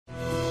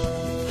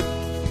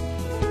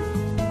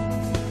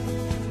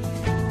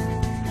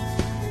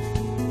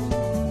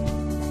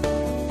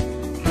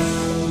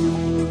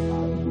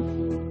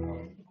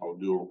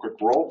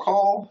roll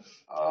call.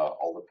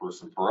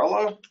 Alderperson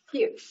Perella.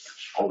 Here.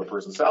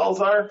 Alderperson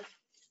Salazar.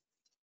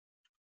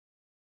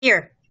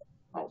 Here.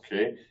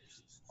 Okay.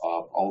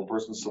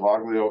 Alderperson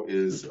Savaglio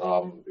is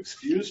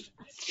excused.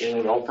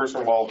 And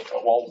Alderperson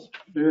Walton.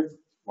 Here.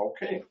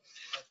 Okay.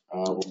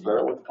 We'll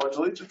start with the Pledge of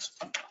Allegiance.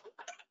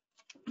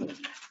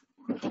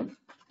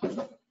 I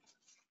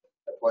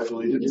pledge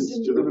allegiance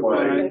to the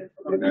flag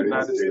of the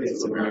United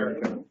States of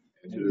America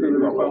and to the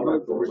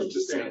republic for which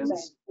it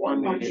stands,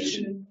 one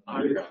nation,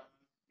 under God,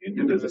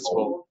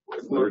 indivisible,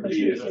 with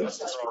liberty and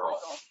justice for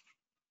all.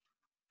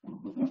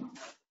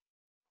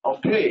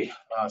 Okay,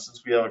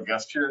 since we have a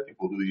guest here, I think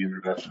we'll do the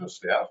introduction of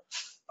staff.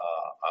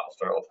 I'll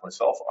start with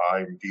myself.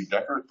 I'm Dave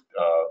Decker,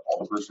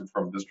 alderperson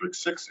from District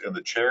 6 and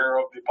the chair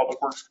of the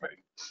Public Works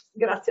Committee.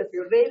 Grazia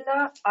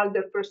Fiorella,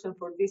 alderperson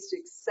for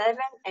District 7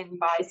 and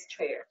vice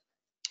chair.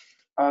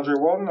 Andre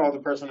Walton,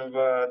 alderperson of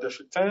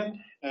District 10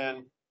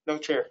 and no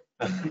chair.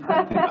 My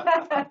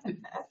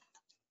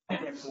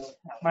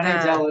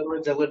name's Al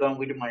Edwards. I live on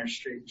Wiedemeyer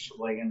Street in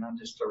Sheboygan. I'm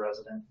just a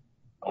resident.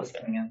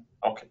 Okay.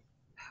 Okay.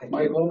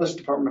 Mike Loomis,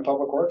 Department of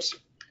Public Works.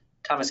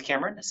 Thomas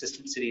Cameron,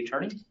 Assistant City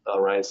Attorney.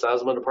 Ryan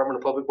Sosman, Department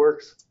of Public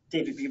Works.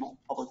 David Beeble,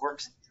 Public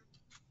Works.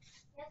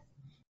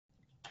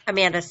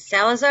 Amanda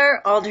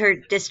Salazar, Alder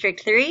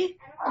District 3.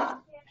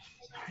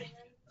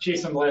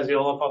 Jason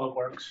Blaziola, Public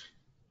Works.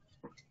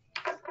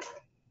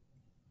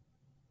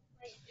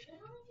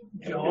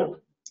 Joe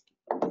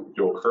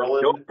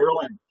Curlin. Joe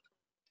Curlin,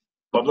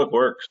 Public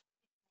Works.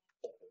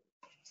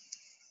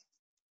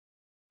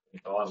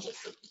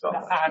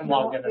 I'm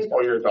logged in as well.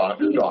 Oh, you're done.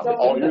 You're done.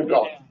 Oh, you're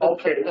done.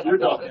 Okay, you're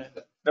done.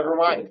 Never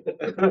mind.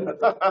 Okay,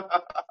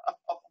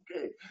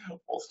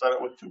 we'll start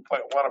it with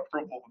 2.1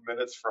 approval of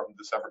minutes from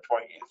December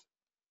 28th.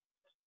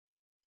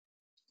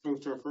 Move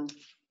to approve.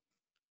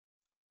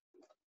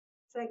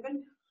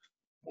 Second.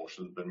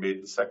 Motion's been made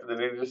and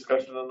seconded. Any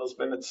discussion on those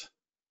minutes?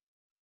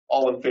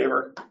 All in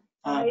favor?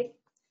 Aye.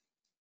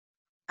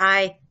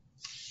 Aye.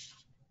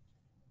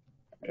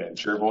 And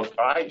chair votes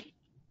aye.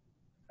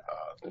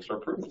 Those are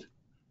approved.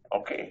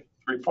 Okay,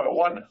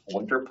 3.1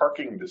 winter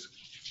parking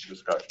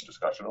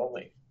discussion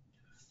only.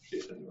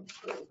 Jason,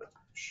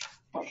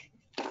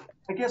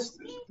 I guess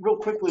real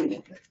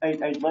quickly,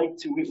 I'd like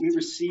to, we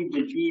received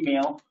an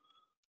email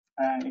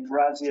and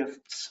Grazia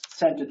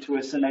sent it to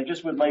us, and I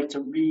just would like to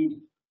read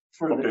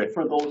for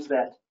those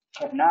that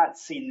have not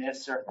seen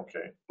this, or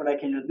but I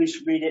can at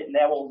least read it and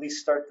that will at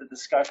least start the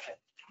discussion.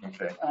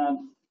 Okay.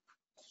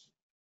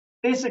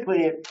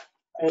 Basically,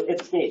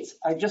 it states,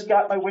 I just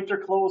got my winter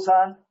clothes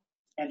on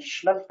and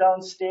schlepped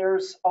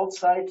downstairs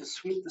outside to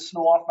sweep the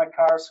snow off my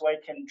car so I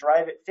can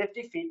drive it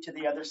 50 feet to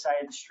the other side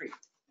of the street.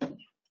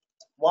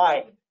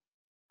 Why?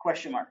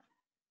 Question mark.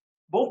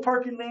 Both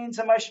parking lanes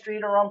on my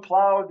street are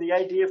unplowed. The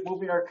idea of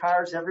moving our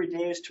cars every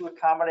day is to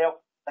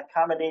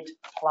accommodate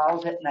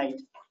plows at night.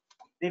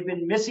 They've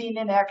been missing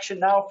in action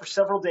now for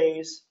several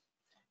days,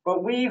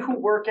 but we who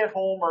work at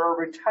home or are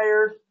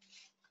retired,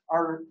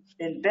 are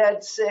in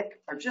bed, sick,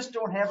 or just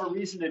don't have a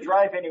reason to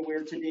drive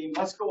anywhere today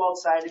must go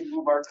outside and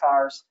move our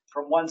cars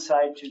from one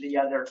side to the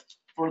other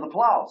for the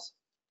plows.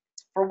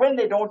 For when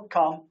they don't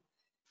come,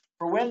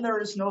 for when there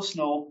is no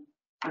snow,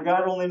 for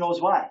God only knows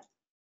why.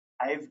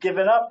 I have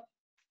given up.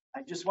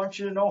 I just want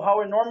you to know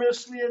how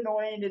enormously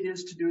annoying it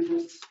is to do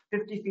this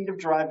 50 feet of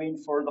driving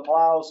for the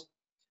plows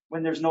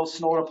when there's no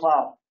snow to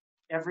plow.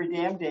 Every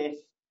damn day,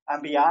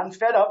 I'm beyond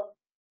fed up.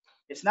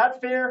 It's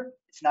not fair.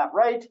 It's not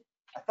right.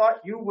 I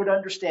thought you would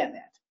understand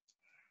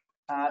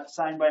that.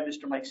 Signed by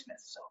Mr. Mike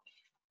Smith. So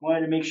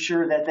wanted to make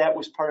sure that that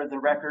was part of the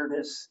record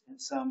as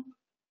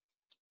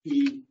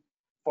he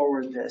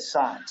forwarded this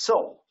on.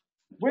 So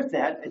with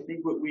that, I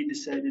think what we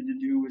decided to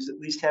do is at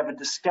least have a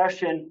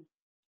discussion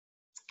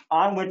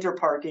on winter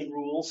parking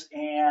rules,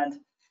 and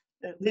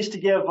at least to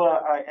give,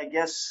 I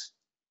guess,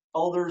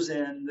 elders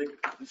and the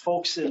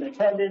folks in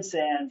attendance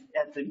and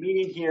at the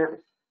meeting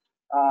here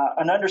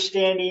an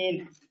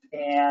understanding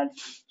and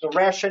the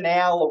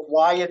rationale of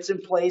why it's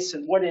in place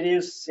and what it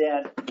is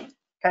and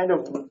kind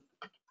of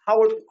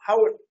how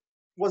it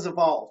was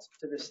evolved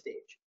to this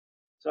stage.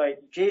 So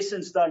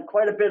Jason's done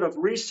quite a bit of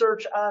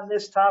research on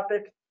this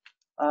topic.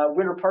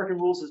 Winter parking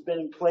rules has been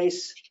in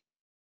place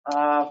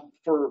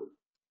for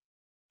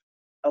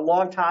a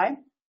long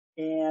time.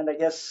 And I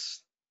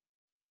guess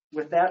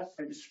with that,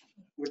 I just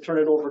would turn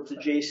it over to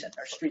Jason,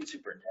 our street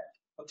superintendent.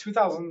 Well,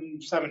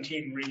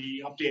 2017,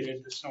 we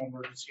updated the snow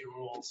emergency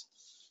rules.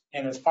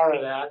 And as part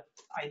of that,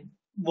 I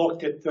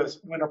looked at the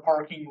winter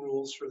parking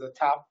rules for the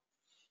top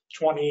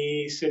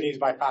 20 cities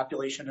by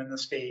population in the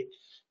state,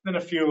 and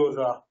then a few of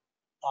the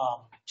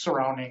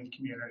surrounding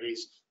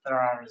communities that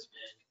aren't as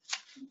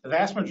big. The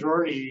vast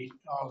majority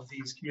of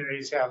these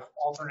communities have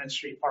alternate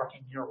street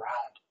parking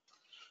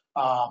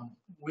year-round.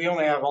 We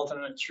only have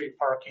alternate street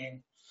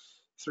parking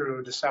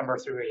through December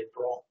through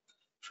April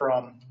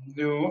from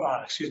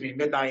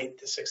midnight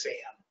to 6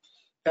 a.m.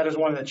 That is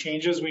one of the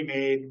changes we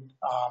made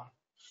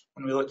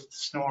when we looked at the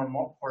snow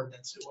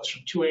ordinance. It was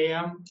from 2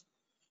 a.m.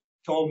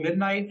 till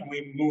midnight, and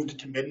we moved it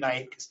to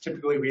midnight because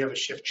typically we have a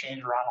shift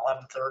change around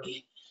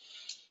 11:30.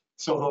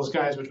 So those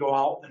guys would go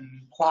out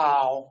and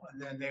plow,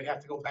 and then they'd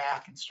have to go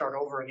back and start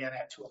over again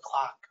at 2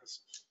 o'clock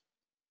because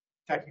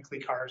technically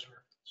cars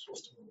were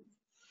supposed to move.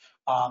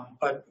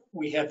 But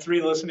we had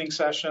 3 listening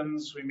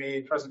sessions. We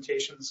made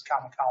presentations,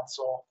 common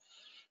council,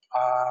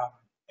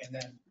 and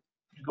then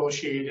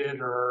negotiated,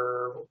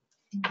 or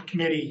the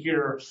committee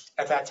here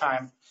at that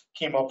time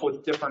came up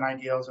with different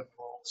ideas and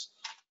rules.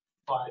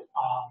 But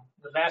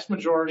the vast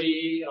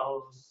majority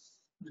of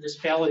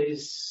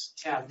municipalities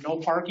have no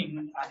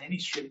parking on any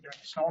street during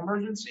a snow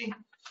emergency.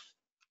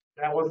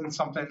 That wasn't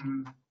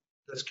something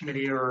this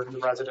committee or the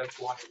residents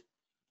wanted.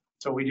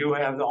 So we do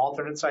have the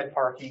alternate side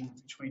parking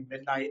between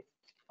midnight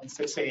and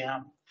 6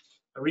 a.m.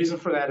 The reason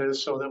for that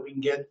is so that we can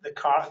get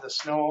the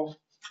snow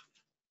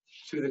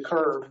to the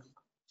curb.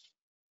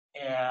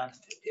 And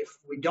if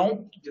we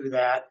don't do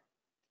that,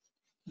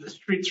 the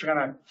streets are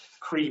gonna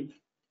creep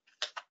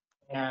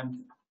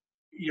and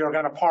you're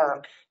gonna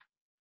park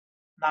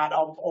not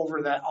up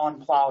over that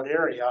unplowed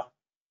area.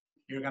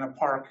 You're gonna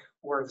park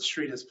where the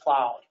street is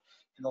plowed.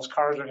 And those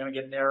cars are gonna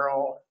get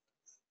narrow,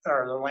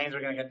 or the lanes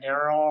are gonna get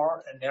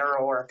narrower and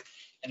narrower.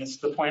 And it's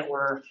to the point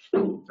where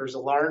there's a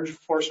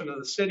large portion of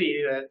the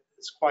city that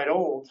is quite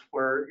old,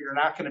 where you're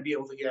not gonna be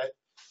able to get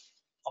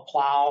a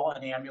plow,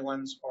 an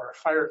ambulance, or a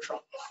fire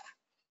truck.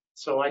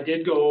 So I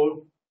did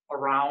go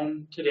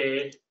around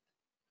today,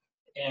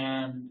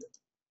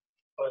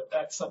 but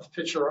that's not the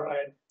picture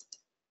I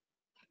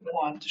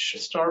want to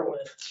start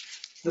with.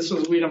 This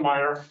is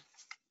Wiedemeyer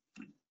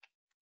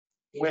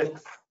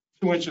with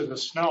 2 inches of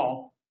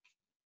snow,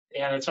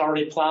 and it's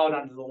already plowed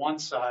onto the one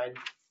side.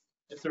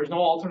 If there's no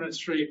alternate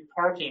street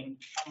parking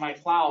on my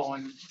plow,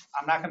 and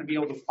I'm not going to be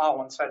able to plow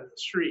one side of the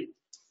street,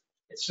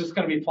 it's just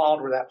going to be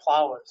plowed where that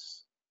plow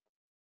is.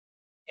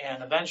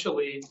 And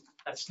eventually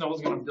that snow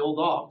is going to build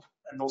up,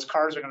 and those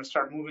cars are going to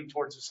start moving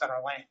towards the center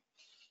lane.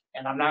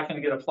 And I'm not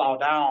going to get a plow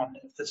down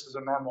if this is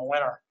a normal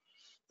winter.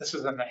 This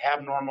is an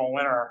abnormal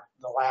winter,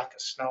 the lack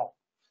of snow.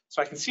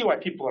 So I can see why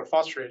people are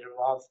frustrated with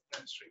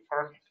alternate street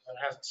parking, because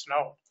it hasn't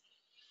snowed.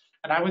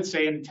 And I would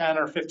say in 10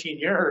 or 15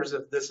 years,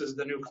 if this is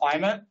the new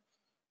climate,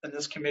 then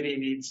this committee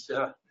needs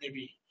to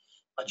maybe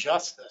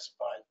adjust this.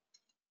 But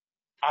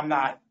I'm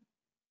not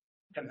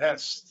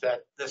convinced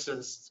that this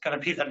is going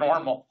to be the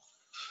normal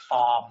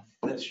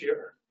this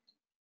year.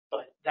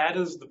 But that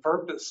is the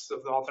purpose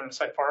of the alternate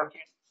site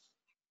parking.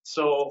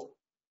 So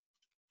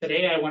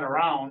today I went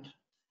around,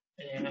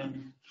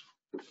 and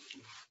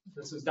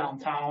this is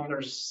downtown.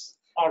 There's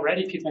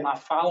already people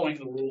not following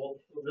the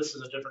rule. Well, this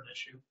is a different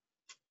issue.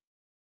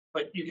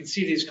 But you can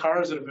see these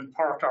cars that have been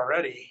parked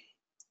already.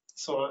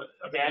 So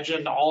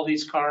imagine all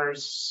these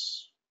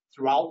cars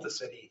throughout the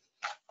city.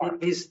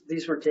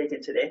 These were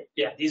taken today.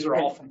 Yeah, these are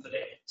all from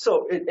today.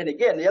 So, and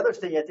again, the other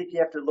thing I think you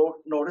have to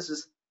notice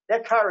is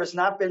that car has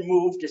not been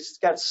moved. It's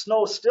got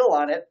snow still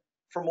on it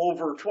from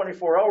over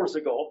 24 hours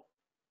ago.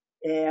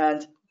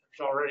 And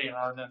there's already an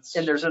ordinance.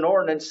 And there's an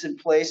ordinance in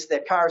place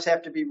that cars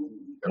have to be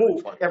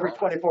moved every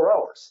 24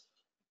 hours.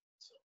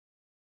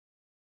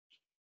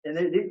 And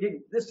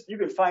you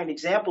can find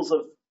examples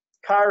of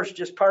cars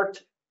just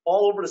parked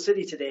all over the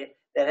city today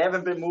that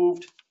haven't been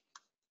moved,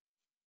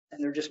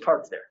 and they're just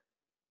parked there.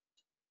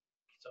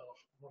 So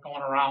we're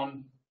going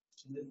around,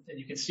 and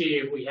you can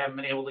see we haven't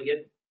been able to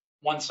get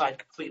one side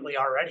completely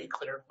already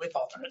cleared with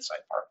alternate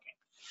side parking.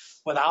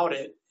 Without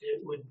it,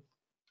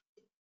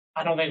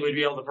 I don't think we'd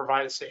be able to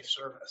provide a safe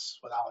service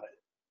without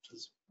it,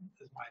 is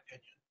my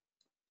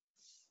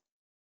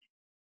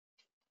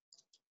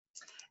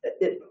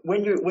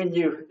opinion.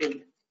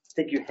 I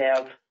think you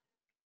have,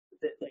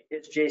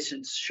 as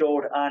Jason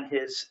showed on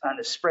his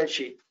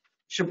spreadsheet,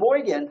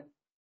 Sheboygan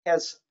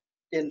has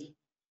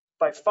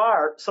by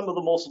far some of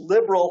the most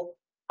liberal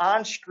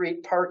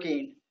on-street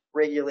parking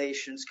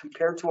regulations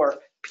compared to our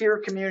peer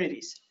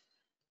communities.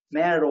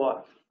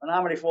 Manitowoc,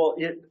 Menominee Falls,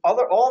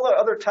 all the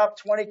other top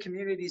 20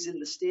 communities in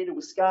the state of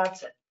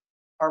Wisconsin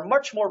are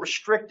much more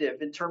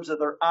restrictive in terms of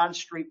their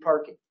on-street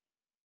parking.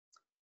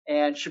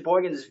 And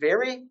Sheboygan is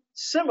very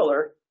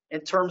similar in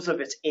terms of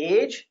its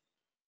age,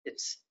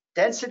 its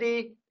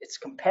density, its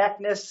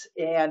compactness,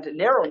 and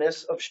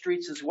narrowness of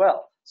streets as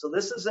well. So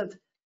this isn't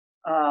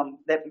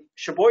that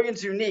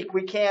Sheboygan's unique.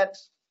 We can't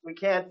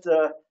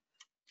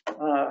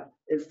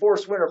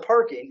enforce winter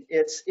parking.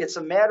 It's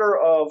a matter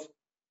of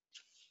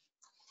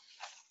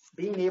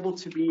being able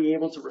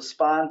to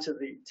respond to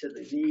the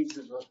needs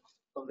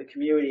of the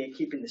community and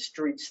keeping the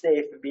streets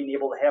safe and being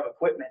able to have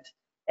equipment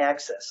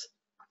access.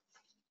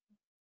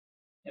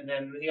 And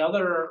then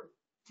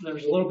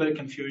there's a little bit of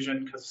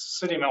confusion because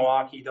the city of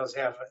Milwaukee does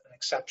have an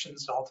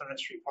exceptions to alternate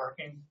street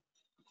parking.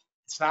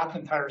 It's not the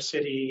entire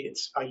city.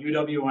 It's by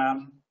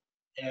UWM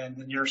and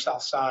the near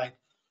south side.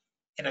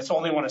 And it's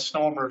only when a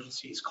snow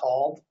emergency is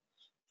called,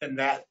 then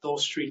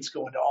those streets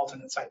go into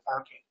alternate site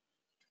parking.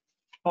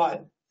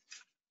 But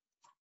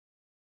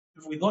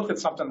if we looked at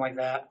something like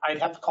that, I'd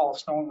have to call a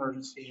snow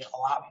emergency a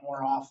lot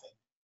more often.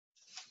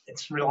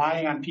 It's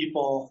relying on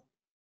people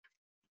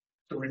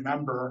to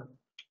remember.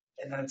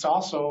 And then it's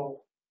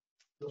also,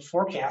 the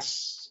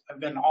forecasts have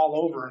been all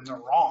over and they're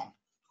wrong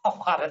a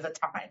lot of the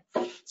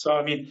time. So,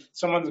 I mean,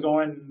 someone's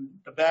going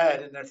to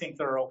bed and they think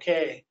they're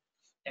okay,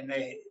 and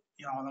they,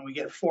 and then we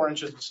get 4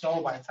 inches of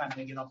snow by the time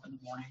they get up in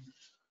the morning.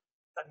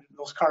 I mean,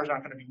 those cars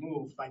aren't going to be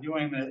moved. By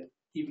doing it,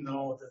 even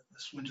though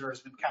this winter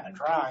has been kind of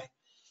dry,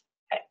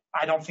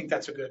 I don't think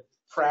that's a good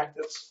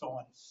practice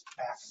going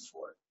back and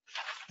forth.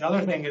 The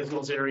other thing is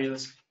those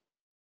areas,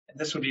 and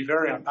this would be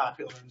very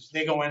unpopular, is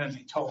they go in and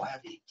they tow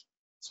heavy.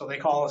 So they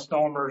call a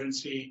snow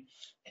emergency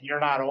and you're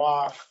not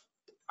off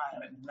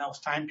in those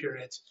time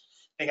periods.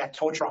 They got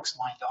tow trucks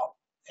lined up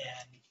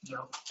and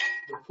they're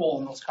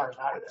pulling those cars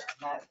out of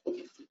there.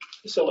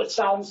 So it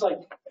sounds like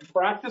in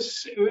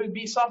practice it would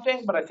be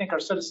something, but I think our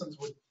citizens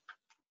would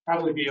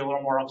probably be a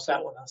little more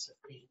upset with us if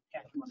we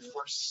had to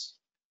enforce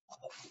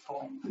the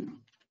towing.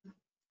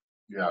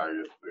 Yeah,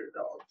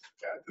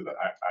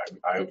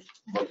 I've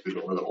looked it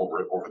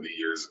over the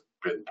years,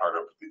 been part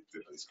of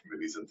these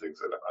committees and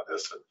things on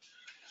this,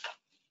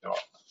 and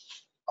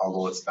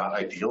although it's not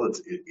ideal,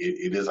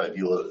 it is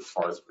ideal as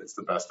far as it's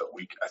the best that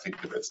I think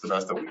it's the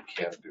best that we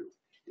can do.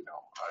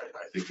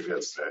 I think it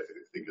is.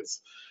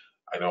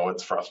 I know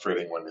it's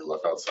frustrating when you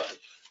look outside,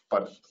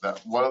 but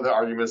one of the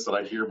arguments that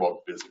I hear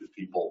about is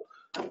people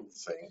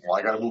saying, "Well,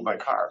 I got to move my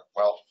car."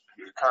 Well,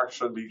 your car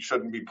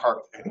shouldn't be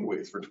parked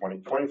anyways for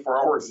 24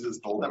 hours is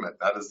the limit.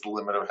 That is the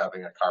limit of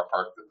having a car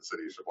parked in the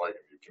city of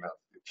Sheboygan. You cannot.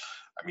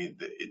 I mean,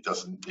 it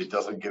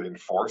doesn't get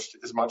enforced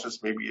as much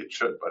as maybe it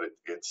should, but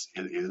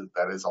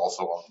that is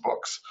also on the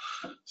books.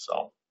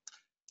 So,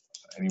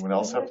 anyone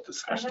else have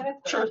discussion?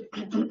 Sure.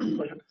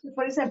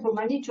 For example,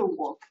 Manitou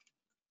Walk.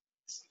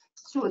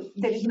 So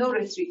there is no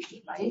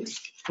restriction, right?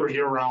 For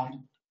year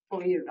round.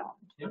 For year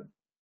round. Yep.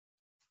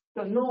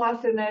 So no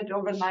alternate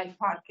overnight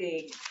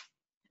parking.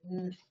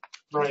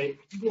 Right.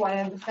 Do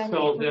I understand?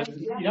 So then,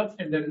 yep,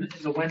 and then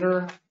in the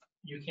winter,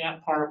 you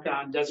can't park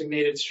on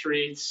designated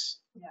streets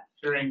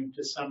during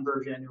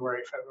December,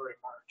 January, February,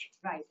 March.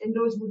 Right, and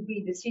those would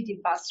be the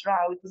city bus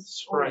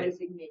routes or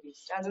designated.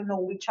 I don't know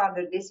which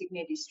other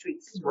designated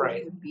streets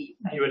would be.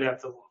 You would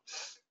have to look.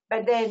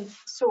 But then,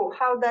 so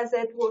how does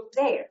that work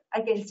there?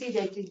 I can see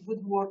that it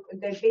would work.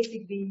 There's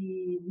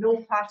basically no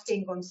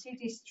parking on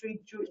city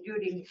street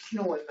during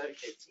snow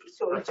emergency.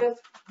 So it's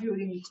just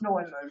during snow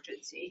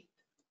emergency,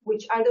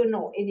 which I don't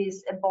know. It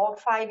is above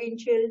 5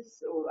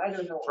 inches, or I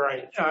don't know.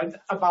 Right,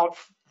 about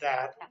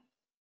that.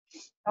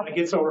 When it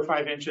gets over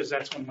 5 inches,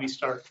 that's when we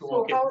start to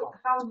look at.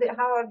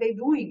 How are they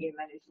doing in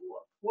Manitou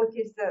Walk? What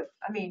is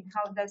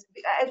how does,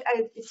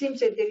 it seems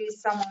that there is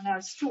someone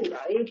else too,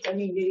 right? I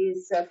mean, there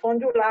is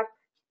Fond du Lac,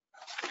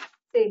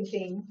 same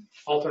thing.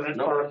 Alternate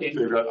parking.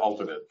 They've got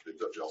alternate.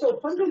 So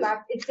Fond du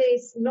Lac, it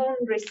says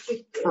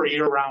non-restricted. For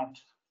year round.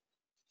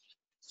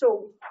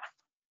 So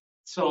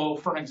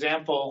for an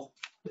example,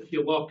 if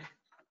you look,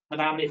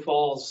 Menominee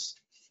Falls,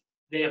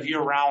 they have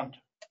year round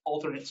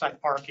alternate side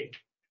parking.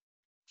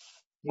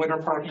 Winter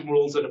parking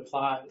rules that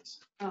applies.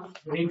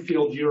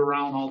 Greenfield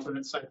year-round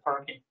alternate site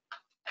parking.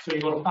 So you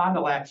go to Fond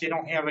du Lac, they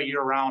don't have a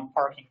year-round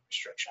parking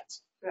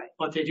restrictions. Right.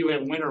 But they do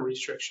have winter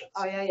restrictions.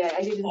 Oh, yeah,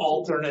 I didn't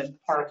alternate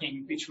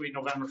parking between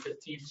November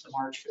 15th to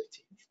March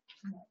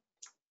 15th.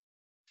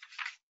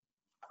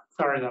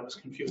 Sorry, that was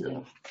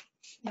confusing.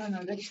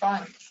 No, that's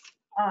fine.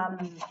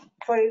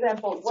 For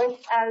example,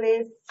 West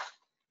Alice,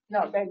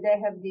 they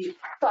have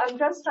so I'm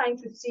just trying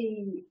to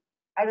see,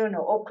 I don't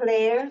know, Eau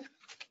Claire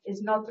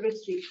is not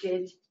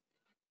restricted.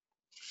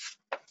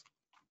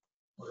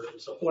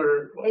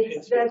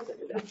 It's that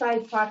the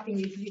side parking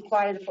is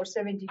required for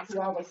 72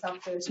 hours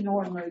after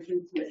snow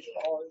emergency.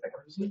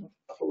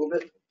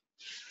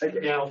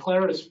 Yeah, Eau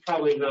Claire is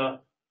probably the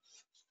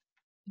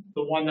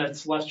one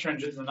that's less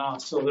stringent than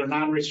us. So they're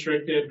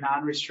non-restricted,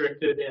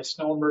 they have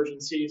snow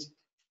emergencies.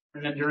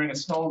 And then during a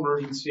snow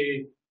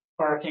emergency,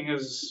 parking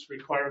is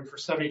required for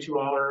 72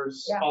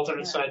 hours,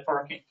 alternate side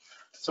parking.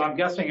 So I'm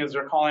guessing as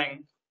they're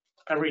calling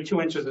every 2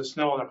 inches of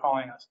snow, they're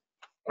calling us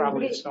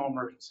probably a snow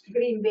emergency.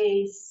 Green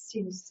Bay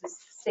seems to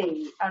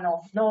say,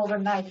 no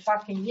overnight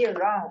parking year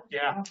round.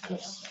 Yeah. Okay.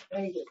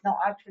 Very good. No,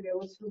 actually, I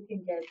was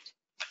looking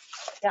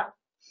at,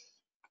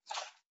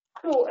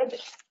 So,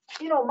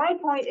 my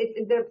point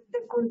is they're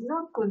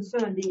not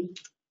concerned.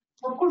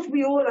 Of course,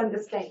 we all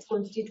understand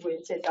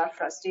constituents that are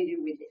frustrated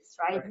with this,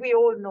 right? We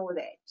all know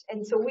that.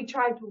 And so we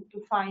try to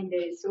find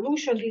a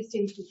solution. This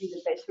seems to be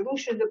the best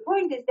solution. The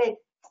point is that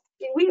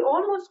we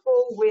almost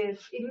go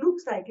with, it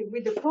looks like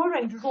with the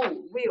current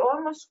rule, we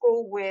almost go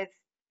with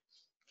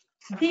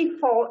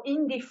default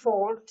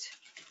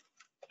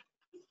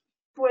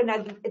to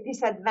a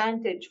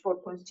disadvantage for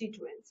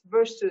constituents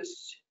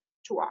versus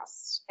to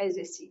us as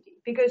a city.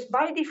 Because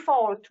by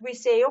default, we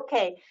say,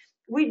 okay,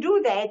 we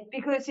do that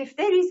because if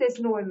there is a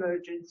snow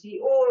emergency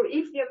or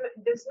if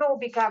the snow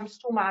becomes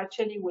too much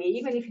anyway,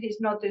 even if it is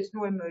not a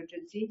snow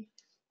emergency,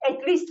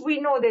 at least we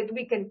know that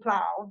we can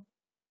plow.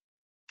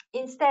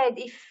 Instead,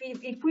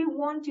 if we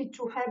wanted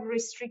to have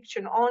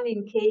restriction only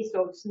in case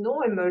of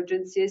snow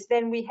emergencies,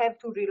 then we have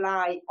to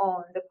rely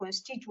on the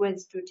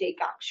constituents to take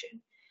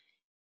action.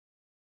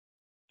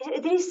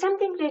 there is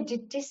something that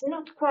it is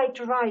not quite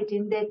right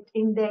in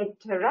that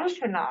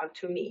rationale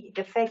to me.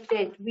 The fact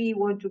that we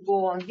want to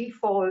go on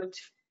default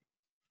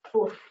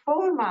for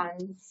 4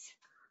 months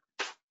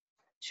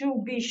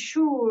to be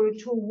sure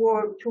to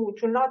work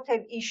to not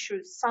have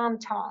issues some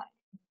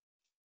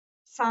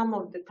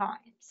of the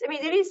times. I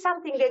mean, there is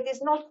something that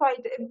is not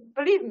quite.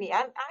 Believe me,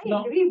 I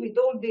No. agree with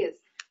all this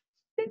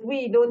that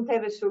we don't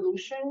have a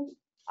solution,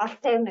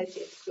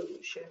 alternative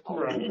solution.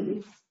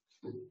 Right.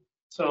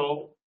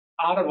 So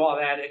out of all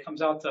that, it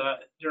comes out to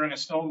during a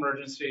snow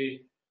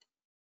emergency,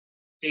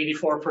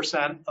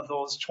 84% of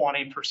those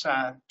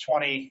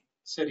 20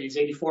 cities,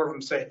 84 of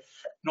them say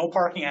no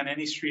parking on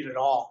any street at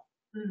all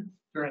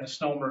during a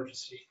snow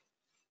emergency.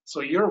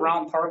 So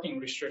year-round parking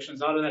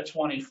restrictions out of that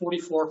 20,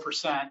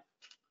 44%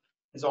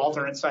 is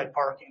alternate side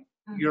parking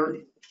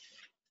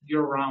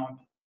year-round.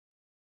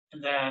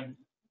 And then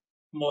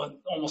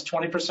almost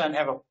 20%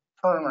 have a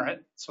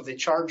permit, so they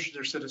charge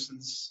their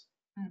citizens,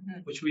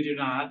 which we do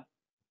not.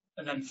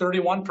 And then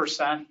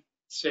 31%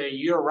 say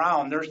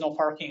year-round, there's no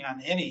parking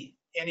on any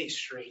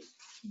street.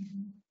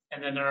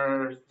 And then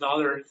the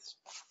other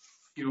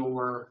few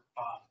were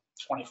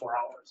 24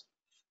 hours.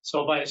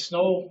 So by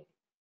snow,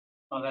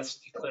 that's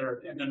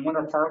declared. And then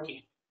winter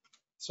parking.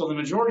 So the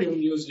majority of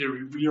them use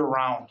the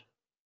year-round,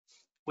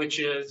 which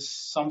is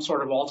some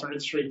sort of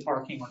alternate street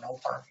parking or no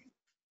parking.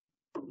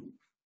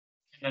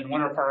 And then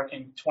winter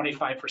parking,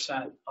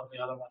 25% of the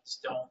other ones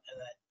don't, and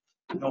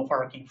then no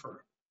parking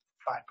for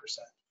 5%.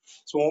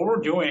 So what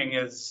we're doing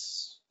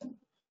is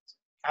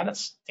kind of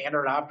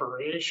standard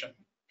operation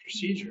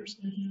procedures.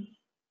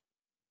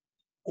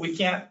 We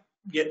can't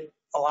get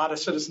a lot of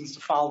citizens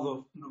to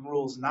follow the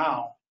rules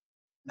now.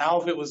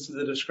 Now, if it was to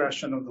the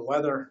discretion of the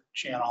Weather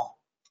Channel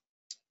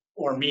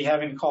or me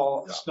having to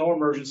call a snow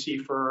emergency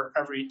for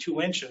every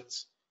 2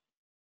 inches,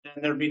 then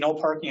there'd be no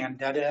parking on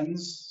dead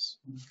ends,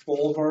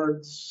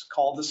 boulevards,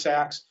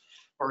 cul-de-sacs,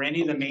 or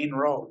any of the main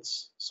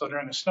roads. So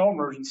during a snow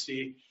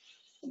emergency,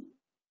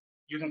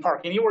 you can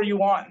park anywhere you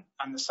want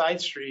on the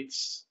side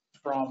streets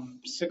from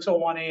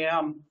 6:01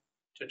 a.m.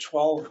 to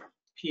 12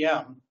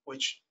 p.m.,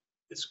 which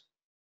is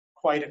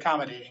quite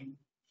accommodating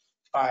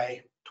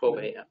by 12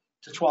 a.m.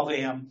 to 12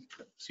 a.m.,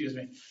 excuse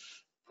me.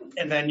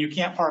 And then you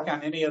can't park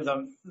on any of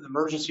the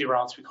emergency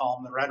routes, we call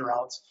them the red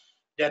routes,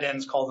 dead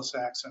ends,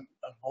 cul-de-sacs, and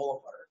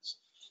boulevards.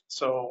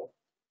 So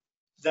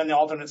then the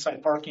alternate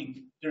side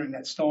parking during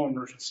that snow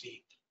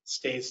emergency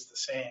stays the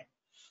same.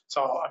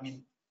 So, I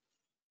mean,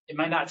 it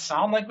might not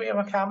sound like we have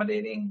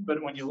accommodating,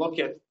 but when you look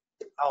at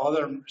how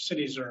other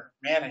cities are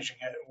managing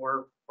it,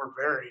 we're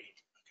very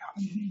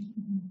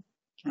accommodating.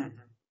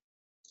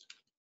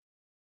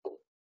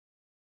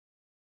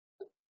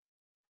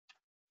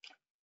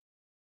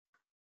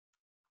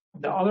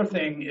 The other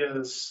thing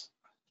is,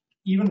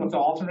 even with the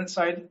alternate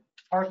side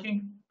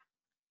parking,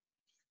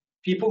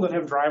 people that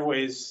have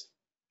driveways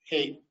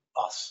hate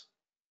us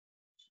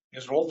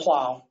because we'll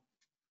plow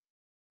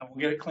and we'll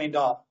get it cleaned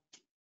up.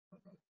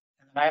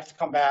 And then I have to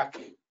come back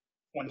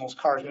when those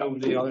cars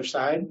move to the other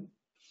side,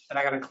 and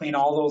I got to clean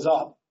all those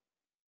up.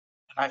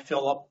 And I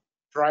fill up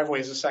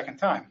driveways a second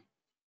time.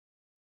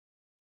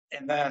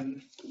 And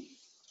then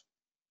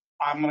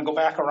I'm going to go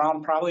back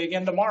around probably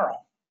again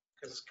tomorrow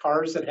because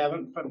cars that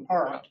haven't been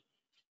parked.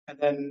 And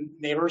then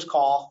neighbors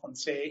call and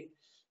say,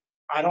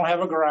 I don't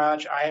have a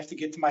garage. I have to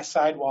get to my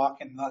sidewalk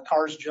and the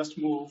cars just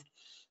moved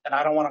and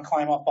I don't want to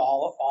climb up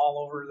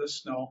all over the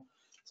snow.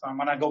 So I'm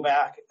going to go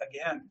back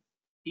again.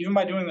 Even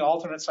by doing the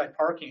alternate side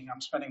parking,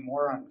 I'm spending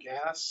more on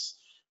gas.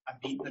 I'm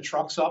beating the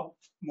trucks up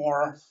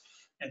more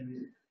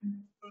and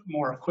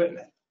more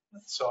equipment.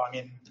 So, I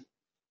mean,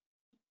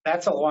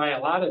 that's why a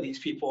lot of these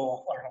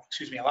people, or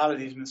excuse me, a lot of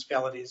these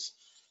municipalities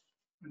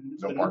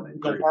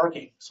no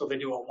parking, so they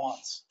do it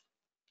once.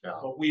 Yeah.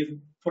 But we've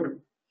put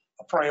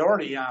a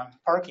priority on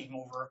parking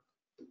over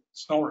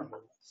snow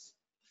removal.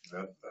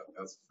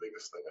 That's the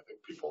biggest thing. I think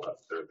people have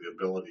the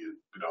ability,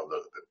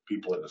 the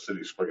people in the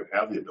city of Sheboygan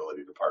have the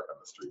ability to park on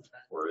the streets,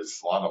 whereas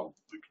a lot of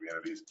the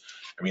communities,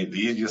 I mean, the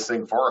easiest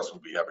thing for us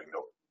would be having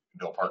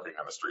no parking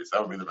on the streets. That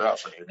would be the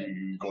best. I mean,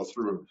 you go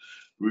through,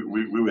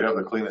 we would have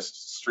the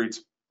cleanest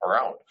streets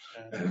around.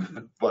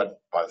 But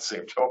by the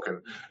same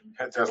token,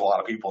 there's a lot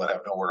of people that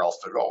have nowhere else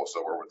to go.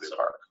 So where would they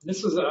park?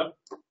 This is a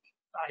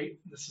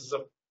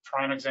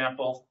prime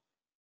example.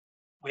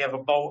 We have a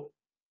boat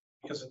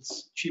because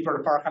it's cheaper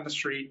to park on the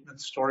street than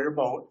store your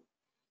boat.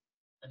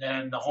 And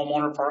then the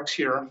homeowner parks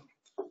here.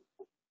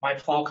 My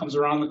plow comes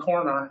around the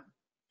corner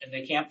and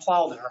they can't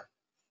plow there.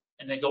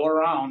 And they go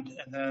around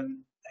and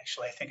then,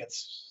 actually, I think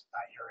it's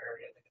not your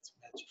area, I think it's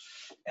Mitch.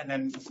 And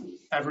then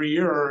every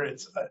year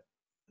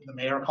the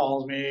mayor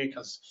calls me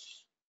because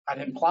I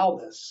didn't plow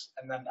this.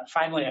 And then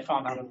finally I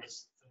found out it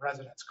was the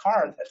resident's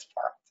car that's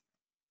parked.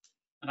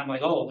 And I'm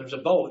like, oh, there's a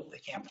boat. They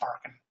can't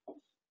park in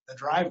the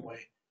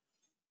driveway.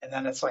 And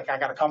then it's like, I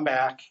got to come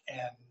back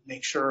and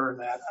make sure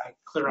that I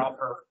clear out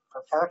her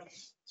parking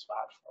spot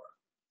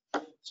for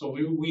her. So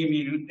we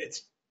mean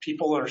it's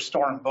people that are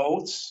storing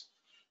boats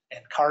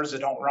and cars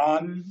that don't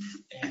run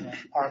and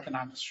parking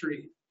on the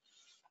street.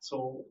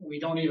 So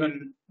we don't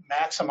even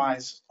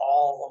maximize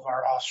all of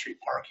our off-street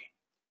parking,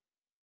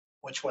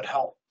 which would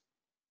help.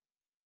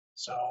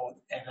 So,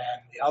 and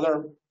then the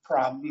other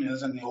problem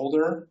is in the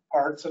older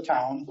parts of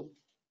town,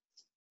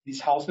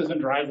 these houses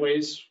and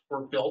driveways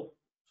were built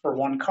for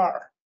one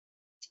car.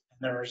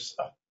 And there's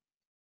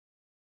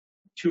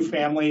two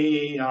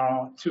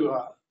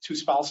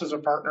spouses or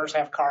partners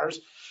have cars,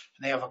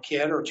 and they have a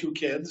kid or two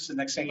kids. The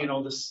next thing you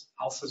know, this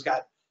house has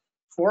got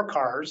 4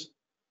 cars,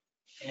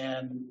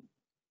 and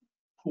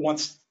who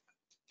wants,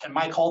 in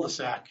my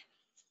cul-de-sac,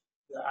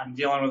 I'm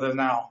dealing with it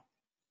now,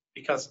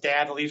 because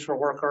dad leaves for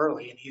work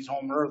early and he's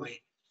home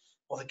early.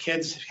 Well, the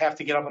kids have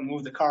to get up and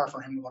move the car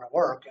for him to go to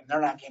work, and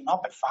they're not getting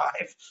up at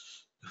 5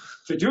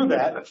 to do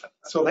that.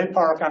 So they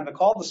park on the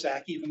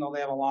cul-de-sac even though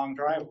they have a long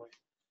driveway.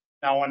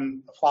 Now,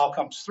 when the plow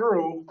comes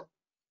through,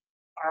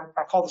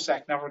 our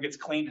cul-de-sac never gets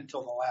cleaned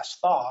until the last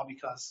thaw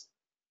because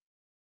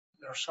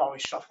they're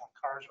always shuffling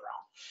cars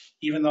around.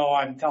 Even though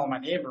I'm telling my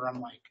neighbor, I'm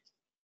like,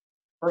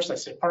 first I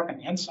say park on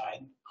the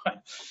inside,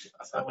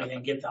 so we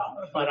didn't get down.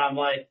 But I'm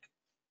like,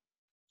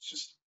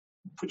 just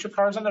put your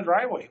cars on the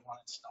driveway when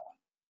it's snowing.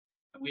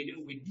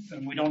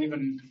 And we don't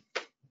even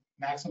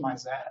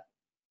maximize that.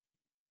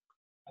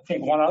 I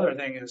think one other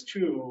thing is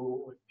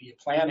too, would be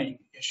a planning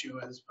issue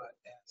but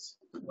as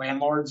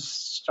landlords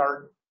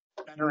start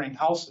entering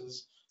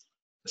houses,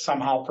 to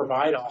somehow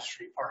provide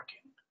off-street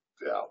parking.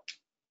 Yeah.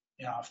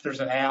 You know, if there's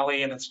an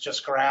alley and it's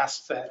just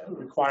grass that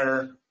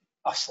require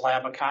a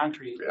slab of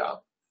concrete. Yeah.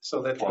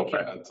 So that So they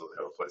have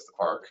a place to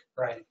park.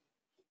 Right.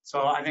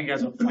 So I think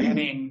as a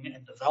planning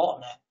and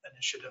development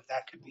initiative,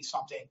 that could be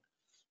something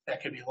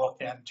that could be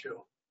looked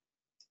into.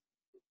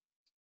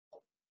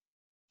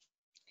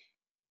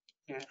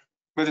 Yeah,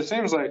 but it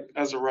seems like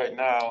as of right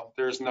now,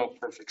 there's no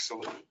perfect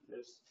solution.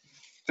 There's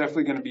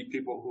definitely going to be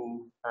people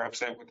who are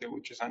upset with it,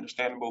 which is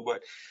understandable.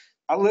 But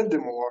I lived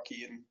in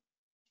Milwaukee, and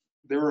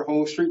there were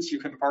whole streets you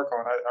couldn't park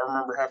on. I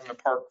remember having to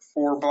park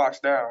 4 blocks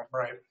down,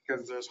 right?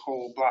 Because there's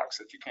whole blocks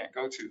that you can't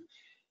go to.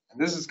 And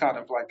this is kind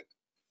of like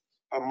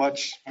a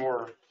much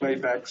more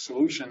laid back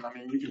solution. I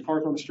mean, you can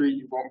park on the street,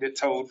 you won't get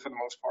towed for the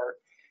most part,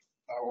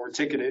 or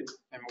ticketed.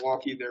 In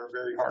Milwaukee, they're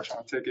very harsh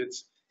on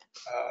tickets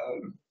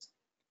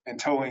and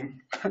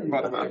towing.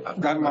 By the way,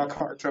 got my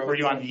car towed. Were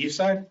you on the east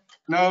side?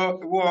 No,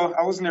 well,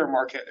 I was near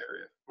Marquette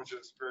area, which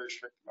is very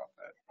strict about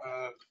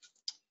that.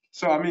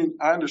 So, I mean,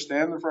 I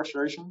understand the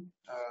frustration.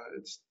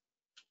 It's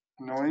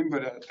annoying,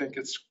 but I think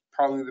it's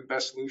probably the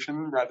best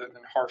solution rather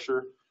than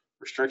harsher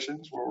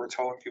restrictions where we're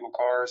towing people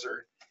cars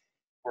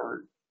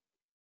or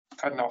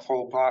cutting off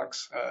whole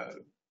blocks.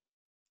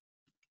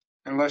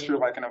 Unless you're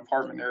like an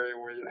apartment area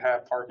where you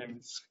have parking,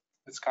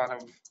 it's kind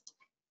of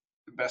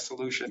the best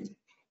solution,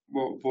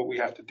 what we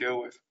have to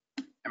deal with,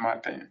 in my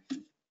opinion.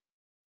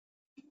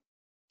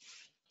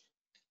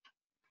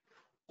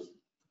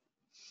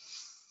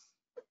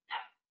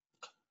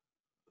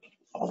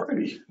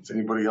 Alrighty, does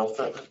anybody else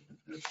have to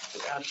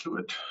add to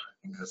it?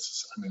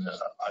 This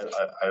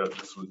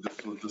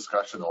was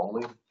discussion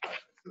only. I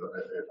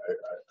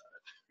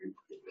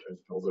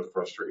feel the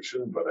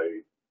frustration, but at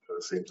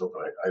the same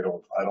token, I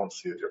don't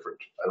see a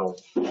different.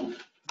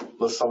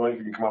 Unless somebody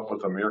can come up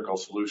with a miracle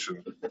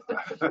solution,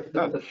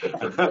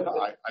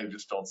 I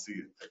just don't see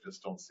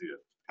it.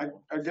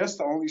 I guess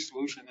the only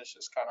solution is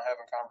just kind of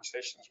having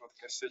conversations with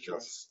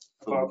constituents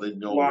So they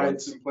know why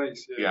it's in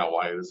place. Yeah,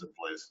 why it is in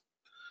place.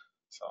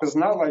 So. It's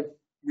not like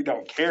we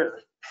don't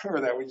care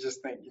or that we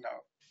just think,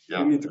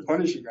 we need to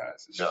punish you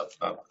guys. It's not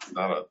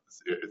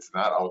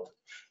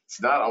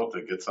out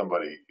to get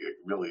somebody. It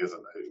really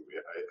isn't.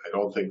 I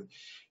don't think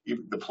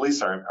even the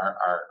police aren't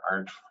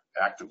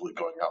actively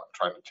going out and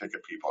trying to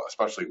ticket people,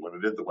 especially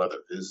when the weather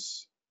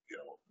is,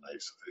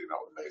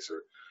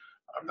 nicer.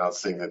 I'm not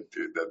saying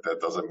that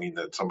doesn't mean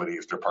that somebody,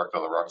 if they're parked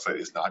on the wrong side,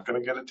 is not going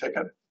to get a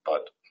ticket,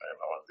 but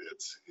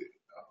it's.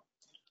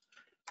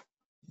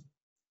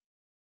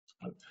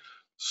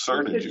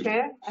 Sir,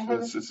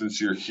 since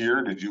you're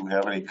here, did you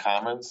have any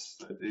comments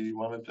that you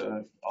wanted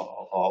to?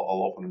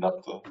 I'll open it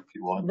up to if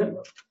you want.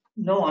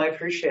 No, I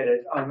appreciate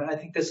it. I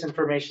think this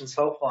information is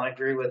helpful. I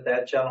agree with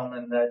that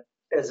gentleman that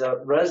as a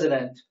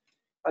resident,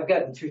 I've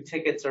gotten 2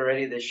 tickets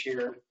already this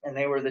year, and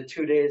they were the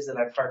 2 days that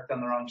I parked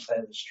on the wrong side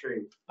of the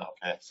street.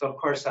 Okay. So of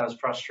course I was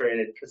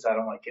frustrated because I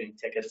don't like getting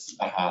tickets.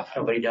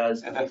 Nobody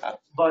does.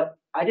 But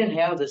I didn't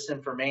have this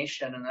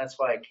information, and that's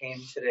why I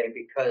came today,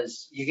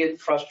 because you get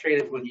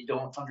frustrated when you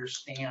don't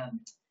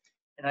understand.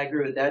 And I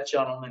agree with that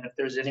gentleman. If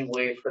there's any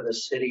way for the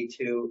city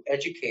to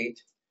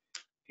educate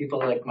people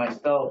like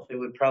myself, it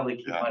would probably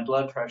keep my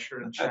blood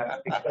pressure in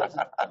check, because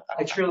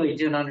I truly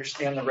didn't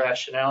understand the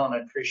rationale, and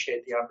I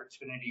appreciate the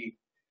opportunity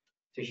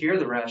to hear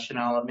the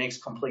rationale. It makes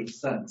complete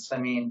sense. I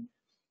mean,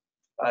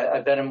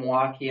 I've been in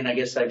Milwaukee, and I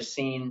guess I've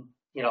seen,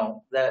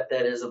 that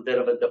is a bit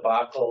of a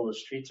debacle. The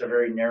streets are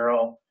very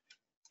narrow,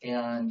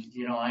 and,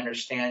 I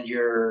understand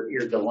your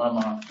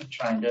dilemma in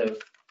trying to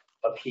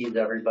appease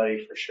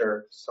everybody for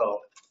sure. So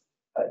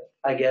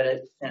I get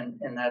it,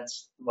 and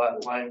that's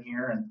why I'm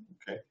here. And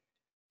okay.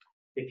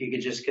 If you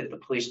could just get the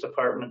police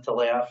department to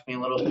laugh at me a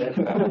little bit,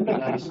 that would be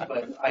nice,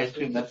 but I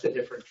assume that's a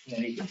different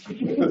committee. I have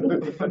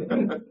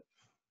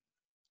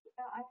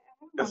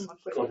one more Go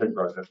question. ahead,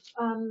 Roger.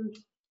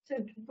 So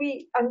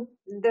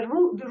the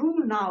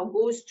rule now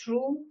goes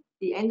through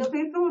the end of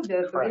April.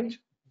 Correct.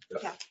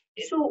 Yeah.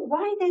 So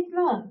why that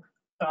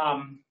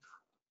long?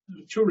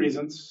 Two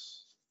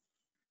reasons.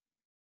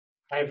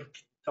 The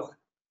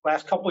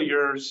last couple of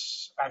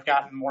years, I've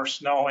gotten more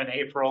snow in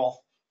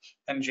April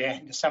than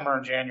December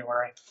and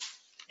January,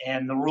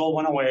 and the rule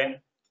went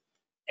away.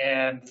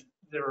 And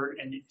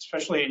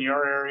especially in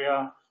your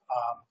area,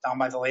 down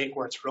by the lake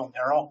where it's real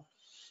narrow,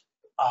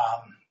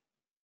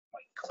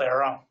 like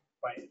Clara,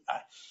 right?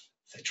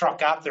 The truck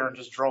got there and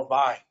just drove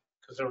by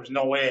because there was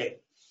no way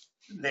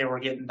they were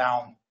getting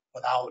down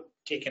without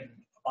taking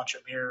a bunch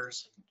of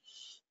mirrors.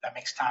 That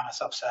makes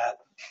Thomas upset.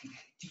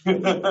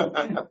 And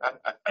then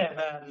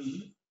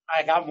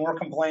I got more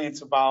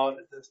complaints about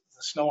the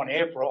snow in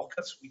April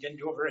because we didn't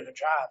do a very good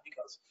job,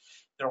 because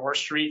there were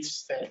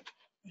streets that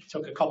it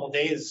took a couple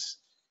days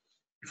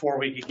before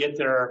we could get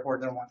there where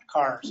there weren't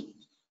cars.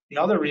 The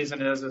other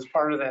reason is, as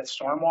part of that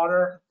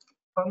stormwater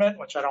permit,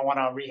 which I don't want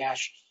to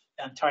rehash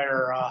the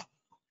entire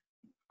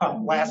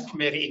last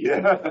committee,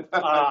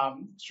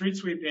 street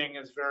sweeping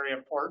is very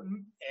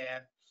important,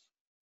 and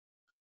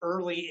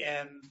early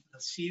in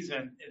the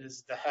season, it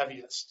is the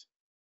heaviest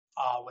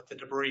with the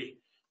debris.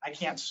 I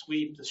can't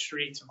sweep the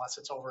streets unless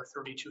it's over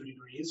 32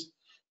 degrees,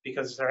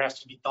 because there has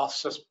to be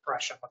dust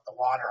suppression with the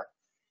water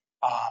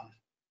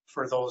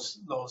for those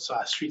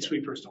street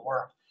sweepers to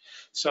work.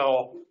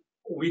 So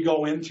we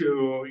go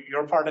into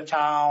your part of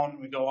town,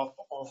 we go up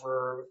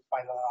over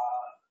by the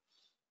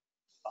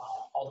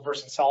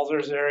Alderson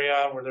Selzer's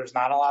area where there's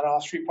not a lot of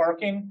off-street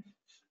parking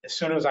as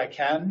soon as I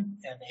can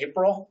in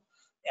April,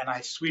 and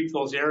I sweep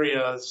those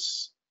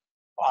areas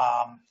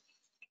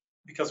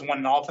because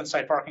when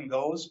off-site parking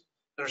goes,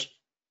 there's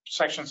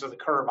sections of the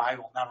curb I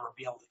will never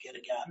be able to get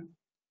again.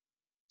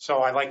 So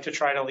I like to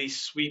try to at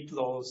least sweep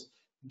those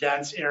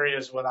dense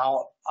areas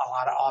without a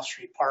lot of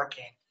off-street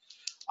parking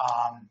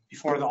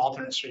before the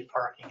alternate street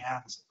parking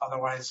ends.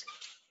 Otherwise,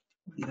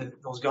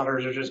 those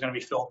gutters are just going to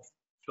be filled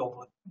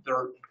with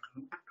dirt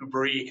and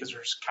debris because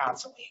there's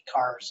constantly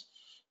cars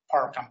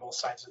parked on both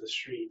sides of the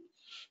street.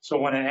 So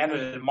when it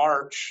ended in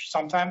March,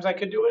 sometimes I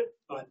could do it,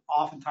 but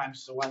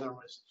oftentimes the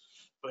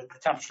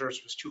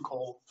temperatures was too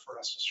cold for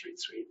us to street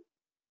sweep.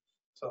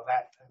 So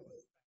that's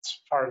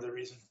part of the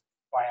reason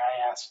why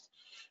I asked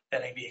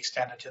that it be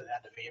extended to the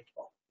end of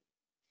April.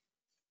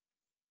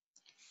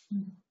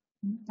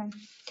 Okay.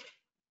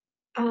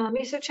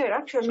 Mr. Chair,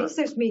 actually, Sure.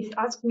 Mr. Smith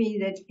asked me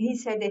that he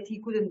said that he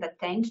couldn't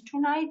attend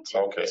tonight.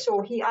 Okay.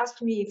 So he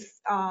asked me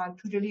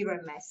to deliver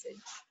a message.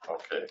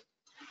 Okay.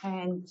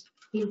 And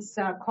his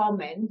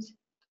comment,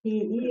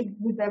 he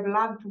would have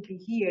loved to be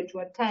here to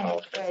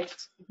attend, but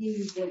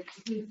he's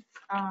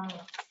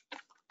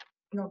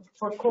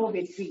for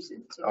COVID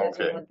reasons, he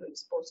doesn't want to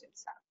expose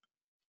himself.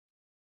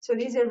 So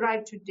this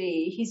arrived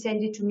today. He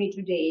sent it to me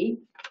today.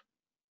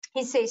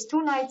 He says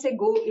 2 nights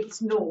ago it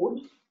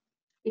snowed.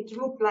 It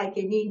looked like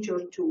an inch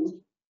or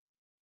two.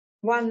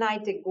 1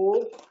 night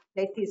ago,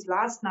 that is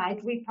last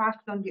night, we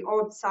parked on the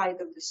odd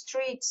side of the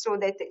street so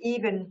that the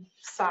even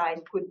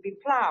side could be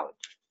plowed.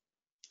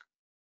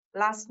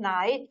 Last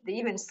night, the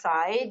even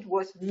side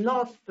was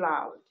not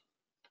plowed.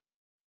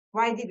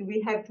 Why did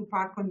we have to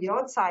park on the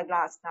odd side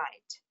last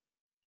night?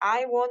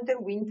 I want the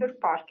winter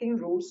parking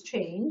rules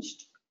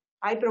changed.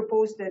 I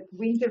propose that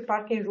winter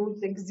parking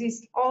rules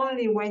exist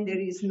only when there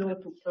is snow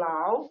to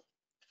plow.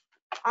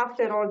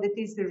 After all, that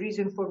is the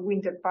reason for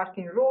winter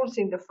parking rules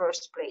in the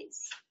first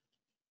place.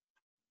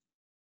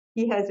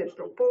 He has a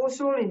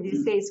proposal, and he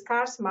says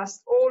cars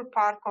must all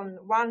park on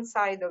one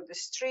side of the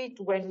street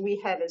when we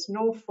have a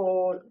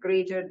snowfall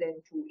greater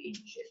than 2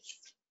 inches.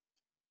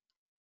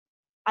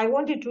 I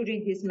wanted to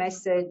read this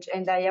message,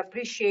 and I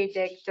appreciate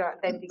that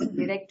the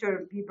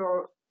Director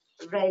Bieber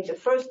read the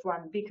first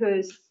one,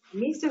 because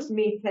Mr.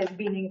 Smith has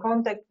been in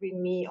contact with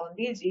me on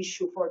this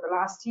issue for the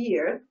last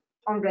year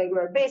on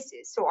regular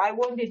basis. So I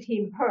wanted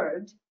him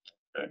heard.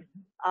 Okay.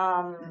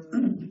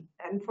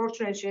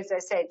 Unfortunately, as I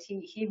said,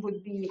 he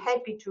would be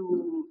happy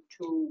to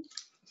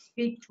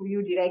speak to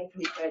you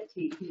directly, but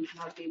he's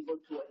not able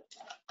to.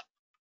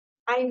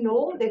 I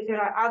know that there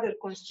are other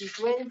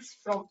constituents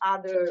from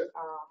other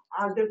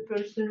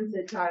persons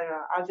that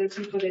are other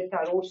people that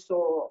are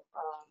also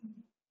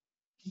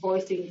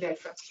voicing their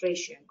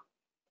frustration.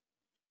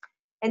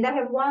 And I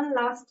have one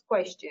last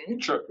question,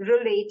 Sure.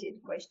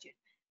 Related question.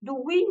 Do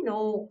we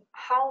know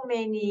how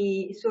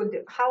many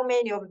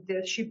of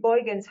the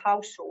Sheboygan's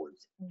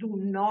households do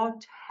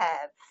not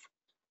have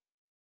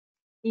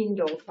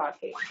indoor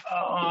parking?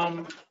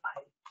 I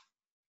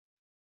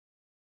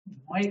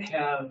might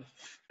have,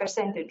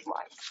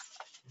 Percentage-wise.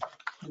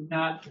 do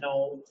not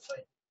know if I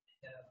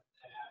have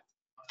that.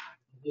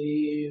 I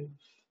believe.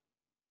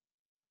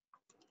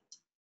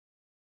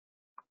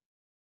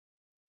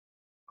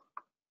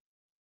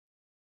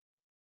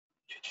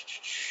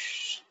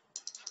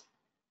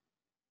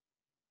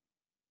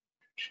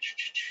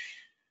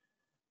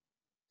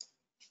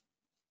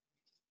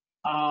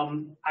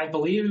 I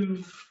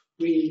believe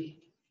we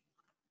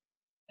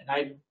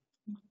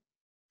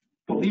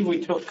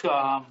took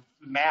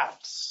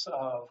maps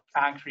of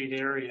concrete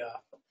area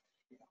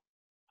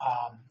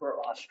For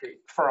off-street.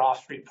 for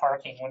off-street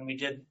parking when we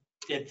did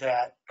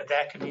that, but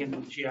that could be in the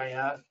GIS.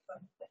 I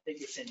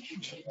think it's in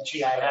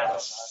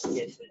GIS.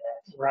 Get to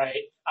that.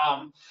 Right.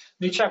 Let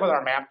me check with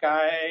our map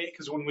guy,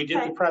 because when we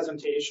did the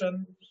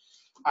presentation,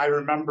 I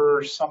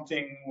remember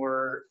something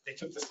where they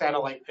took the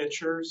satellite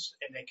pictures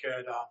and they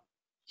could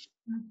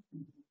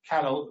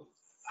kind of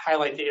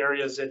highlight the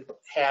areas that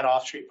had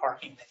off-street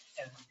parking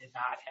and did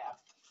not have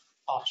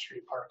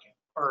off-street parking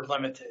or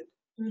limited.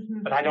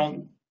 Mhm. But I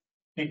don't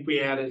think we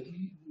had it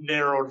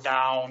narrowed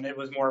down. It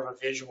was more of a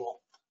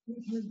visual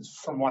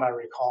from what I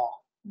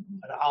recall.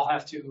 But I'll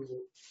have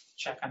to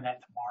check on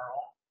that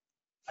tomorrow.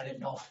 I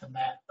didn't know from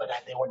that, but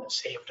they wouldn't have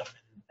saved them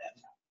in that.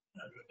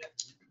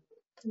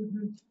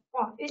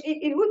 Well,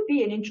 it would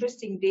be an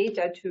interesting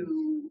data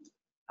to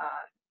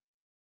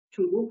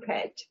look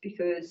at,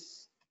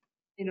 because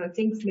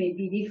things may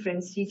be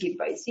different city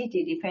by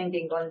city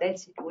depending on that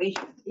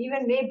situation,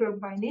 even neighbor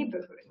by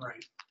neighborhood.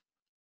 Right.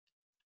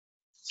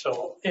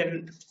 So,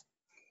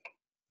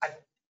 I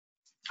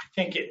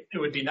think it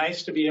would be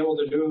nice to be able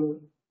to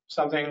do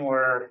something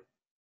where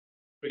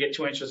we get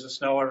 2 inches of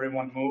snow,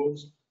 everyone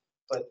moves,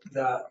 but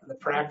the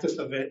practice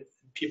of it,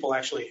 people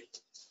actually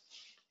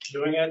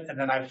doing it, and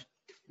then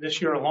this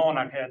year alone,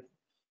 I've had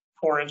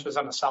 4 inches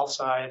on the south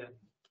side and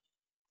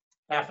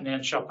half an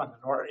inch up on the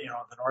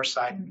north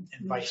side, and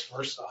vice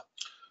versa.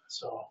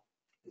 So.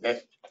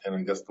 And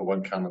I guess the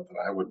one comment that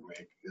I would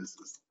make is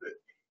that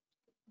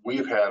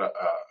we've had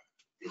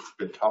it's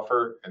been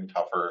tougher and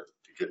tougher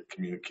to get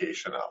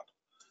communication out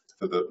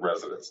to the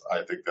residents.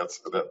 I think that's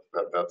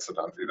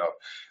enough.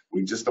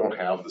 We just don't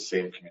have the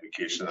same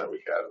communication that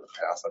we had in the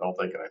past. I don't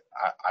think, and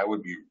I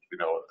would be,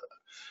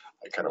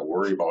 I kind of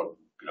worry about,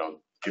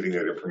 getting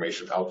that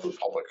information out to the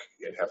public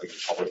and having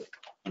the public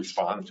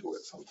respond to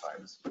it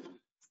sometimes.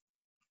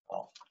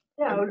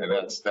 Yeah, and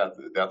that's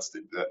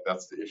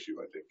the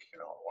issue. I think,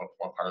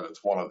 one part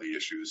that's one of the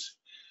issues.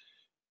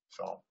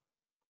 So.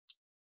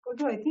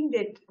 although I think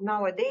that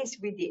nowadays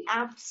with the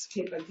apps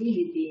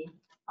capability,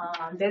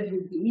 that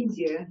would be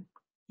easier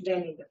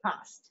than in the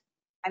past.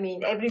 I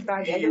mean,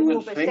 everybody, I don't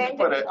know the think,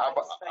 but I standard.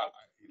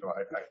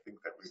 think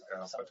that we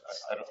have, but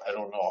I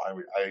don't know.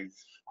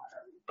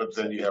 But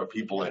then you have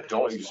people that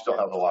don't. You still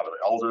have a lot of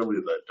elderly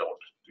that don't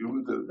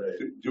do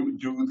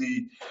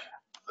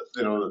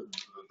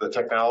the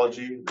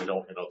technology. They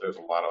don't. There's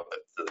a lot of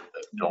that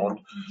don't.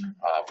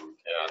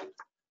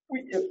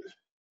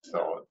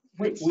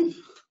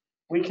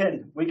 We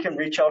can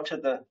reach out to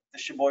the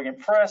Sheboygan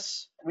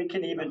Press. We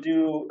can even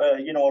do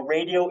a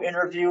radio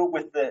interview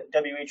with the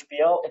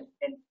WHBL,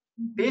 and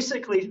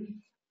basically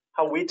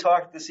how we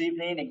talked this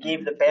evening and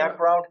gave the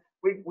background.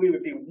 We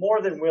would be more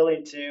than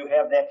willing to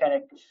have that kind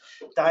of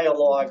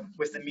dialogue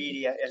with the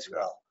media as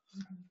well.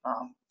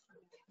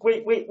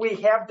 We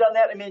have done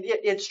that. I mean,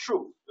 it's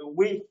true.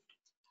 We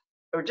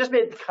just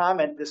made the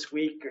comment this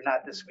week, or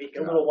not this week,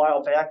 a little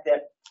while back,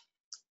 that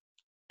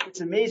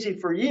it's amazing.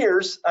 For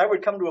years, I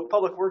would come to a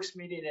public works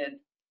meeting and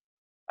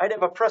I'd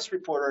have a press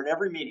reporter at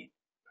every meeting.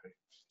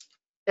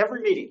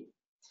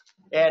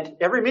 And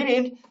every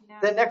meeting,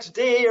 the next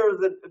day or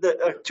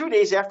the 2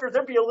 days after,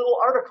 there'd be a little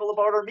article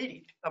about our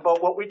meeting,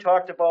 about what we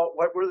talked about,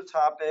 what were the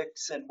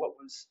topics, and what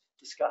was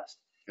discussed.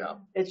 Yeah.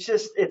 It's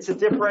just, it's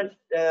different.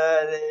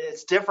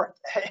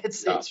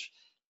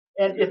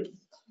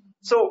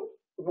 So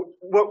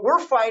what we're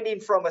finding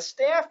from a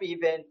staff,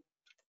 even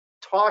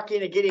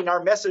talking and getting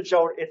our message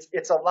out,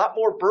 it's a lot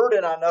more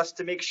burden on us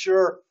to make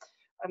sure.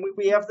 I mean,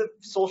 we have the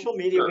social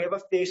media, Sure. we have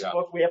a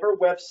Facebook, we have our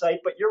website,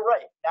 but you're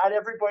right. Not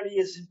everybody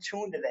is in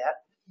tune to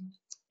that.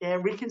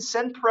 And we can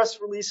send press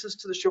releases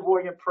to the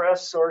Sheboygan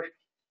Press or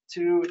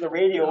to the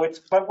radio,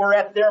 but we're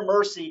at their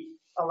mercy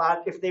a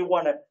lot if they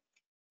want to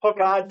hook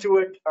onto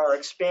it or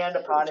expand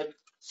upon it.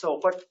 So,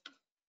 but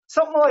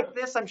something like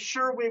this, I'm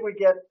sure we would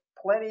get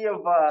plenty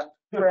of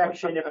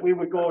traction if we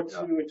would go to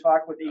and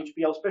talk with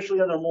HBL,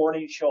 especially on their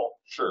morning show.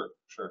 Sure.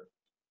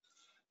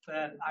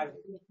 Then I've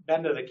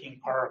been to the King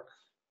Park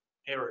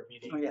neighborhood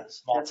meeting. Oh,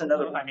 yes, that's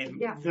another. I mean,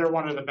 Yeah. they're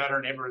one of the better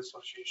neighborhood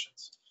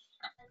associations.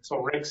 So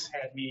Rick's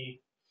had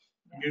me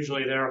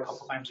usually there a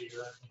couple times a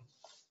year.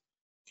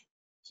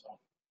 So.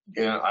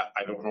 And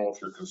I don't know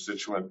if your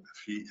constituent,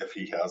 if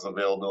he has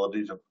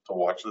availability to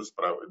watch this,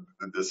 but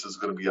this is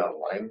going to be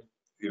online,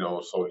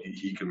 so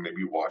he can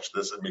maybe watch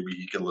this and maybe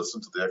he can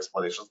listen to the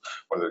explanations,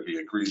 whether he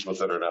agrees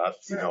with it or not,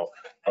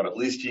 but at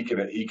least he can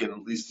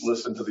at least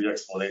listen to the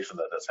explanation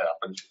that has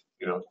happened,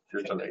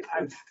 here tonight.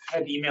 I've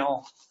had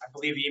email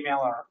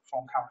or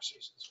phone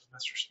conversations with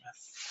Mr. Smith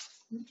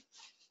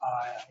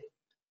a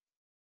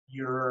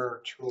year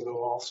or two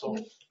ago also.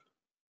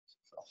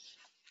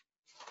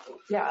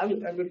 Yeah, I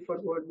will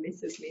forward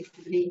Mrs. Smith's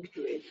link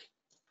to it.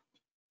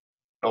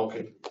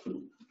 Okay.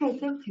 Okay,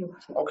 thank you.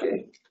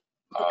 Okay.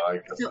 I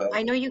guess So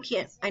I know you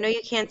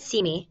can't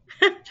see me.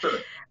 Sure.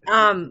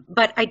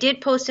 But I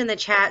did post in the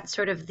chat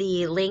sort of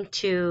the link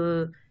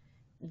to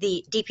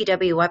the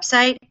DPW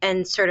website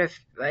and sort of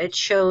it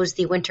shows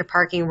the winter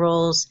parking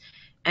rules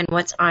and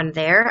what's on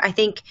there. I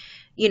think,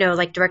 you know,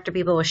 like Director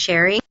Beeble was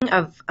sharing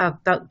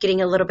about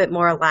getting a little bit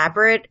more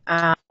elaborate.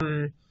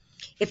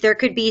 If there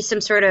could be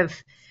some sort of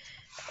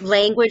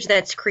language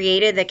that's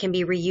created that can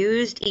be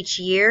reused each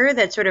year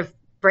that sort of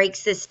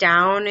breaks this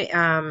down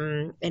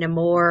in a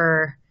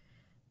more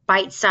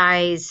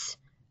bite-size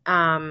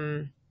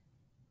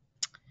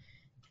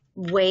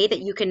way that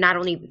you can not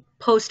only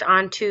post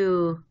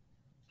onto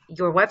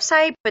your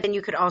website, but then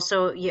you could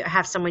also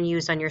have someone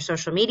use on your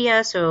social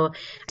media. So I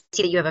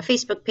see that you have a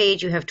Facebook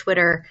page, you have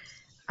Twitter.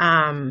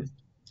 I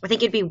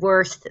think it'd be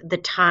worth the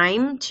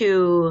time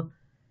to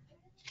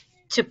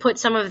put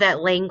some of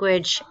that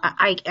language.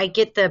 I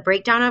get the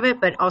breakdown of it,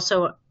 but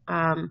also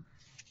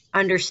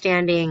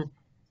understanding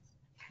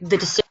the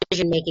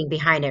decision making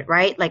behind it,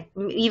 right? Like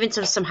even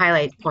some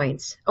highlight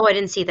points. Oh, I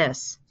didn't see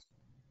this.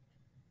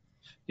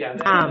 Yeah,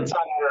 that's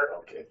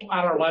on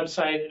our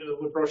website,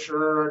 the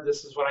brochure.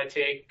 This is what I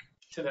take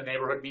to the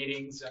neighborhood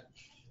meetings and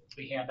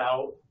we hand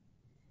out.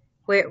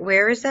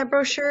 Where is that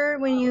brochure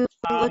when you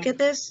look at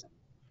this?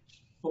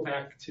 Go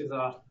back to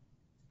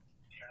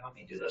here, let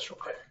me do this real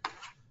quick.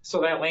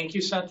 So that link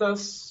you sent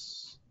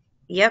us?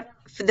 Yep,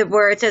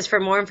 where it says for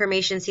more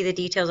information, see the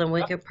details on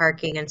winter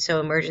parking and so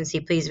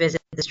emergency, please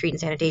visit the street and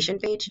sanitation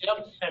page.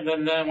 Yep,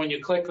 and then when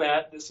you click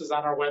that, this is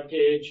on our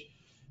webpage,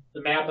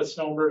 the map of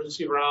snow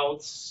emergency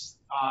routes.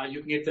 You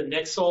can get the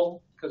NIXL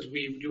because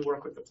we do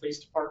work with the police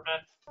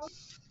department.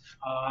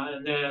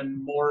 And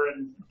then more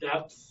in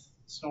depth,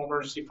 snow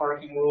emergency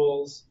parking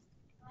rules,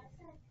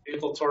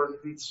 vehicle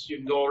ordinance, you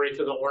can go right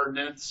to the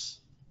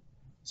ordinance.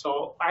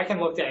 So I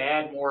can look to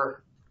add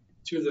more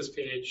to this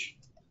page.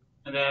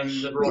 And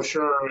then the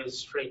brochure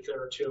is right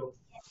there too.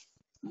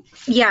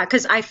 Yeah,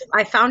 because I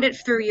found it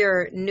through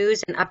your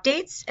news and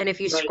updates. And if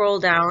you scroll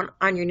down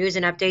on your news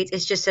and updates, it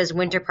just says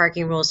winter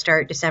parking rules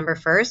start December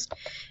 1st.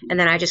 And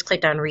then I just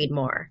clicked on read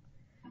more.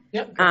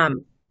 Yep.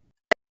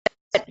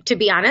 To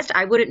be honest,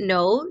 I wouldn't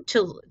know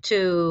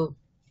to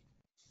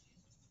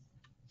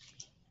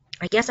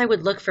I guess I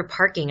would look for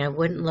parking. I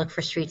wouldn't look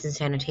for streets and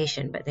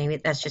sanitation, but maybe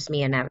that's just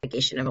me, a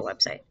navigation of a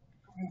website.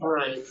 All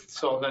right,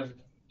 so then,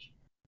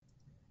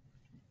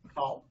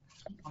 let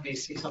me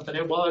see something.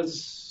 It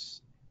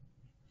was,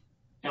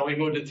 we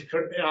moved it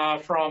to,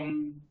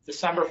 from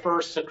December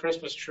 1st to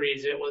Christmas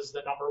trees. It was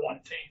the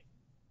 #1 thing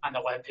on the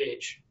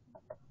webpage.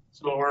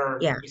 So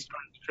we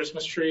started the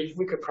Christmas tree.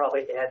 We could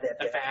probably add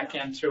that back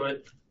into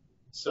it.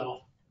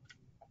 So.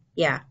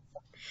 Yeah.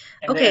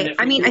 And okay.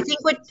 I mean, I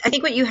think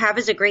what you have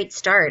is a great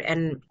start,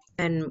 and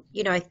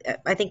you know,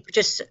 I think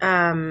just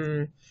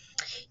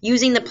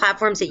using the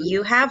platforms that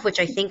you have, which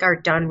I think are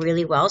done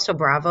really well. So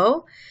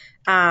bravo.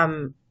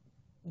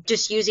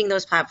 Just using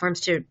those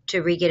platforms to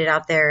re-get it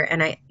out there.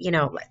 And I, you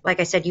know, like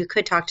I said, you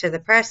could talk to the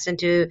press and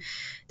to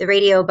the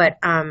radio, but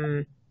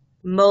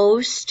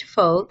most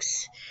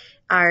folks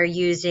are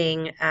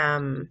using,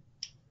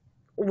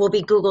 will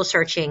be Google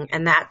searching.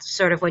 And that's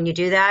sort of when you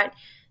do that,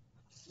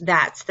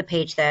 that's the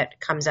page that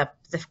comes up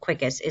the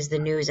quickest is the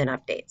news and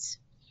updates.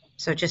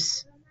 So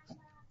just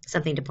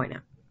something to point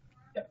out.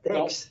 Yep,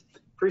 thanks.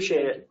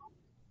 Appreciate it.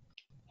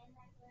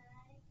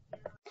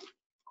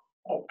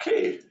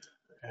 Okay.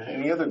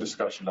 Any other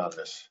discussion on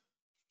this?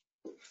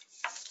 I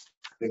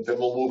think then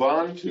we'll move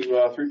on to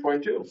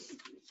 3.2.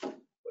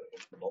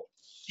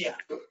 Yeah.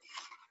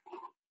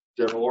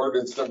 General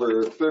Ordinance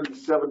number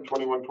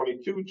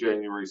 37/2122,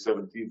 January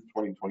 17th,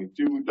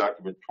 2022,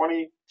 document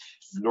 20.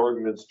 An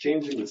ordinance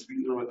changing the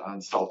speed limit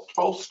on South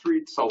 12th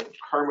Street, south of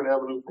Carmen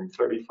Avenue from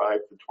 35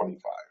 to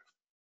 25.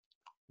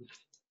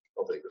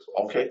 I'll take this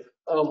one. Okay.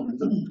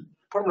 The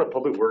Department of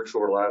Public Works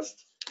over the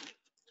last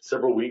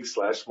several weeks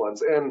 /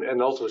 months,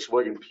 and also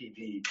Sheboygan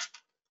PD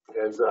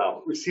has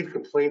received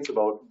complaints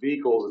about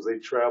vehicles as they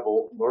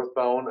travel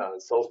northbound on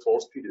South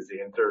 12th Street as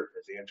they enter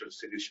the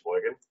city of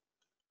Sheboygan,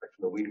 like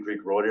from the Weed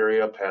Creek Road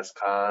area, past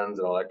Cons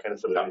and all that kind of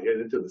stuff, and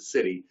head into the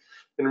city.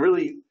 And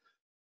really,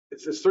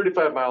 it's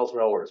 35 miles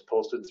per hour is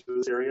posted through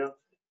this area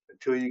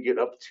until you get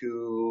up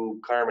to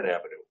Carmen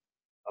Avenue.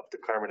 Up to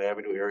Carmen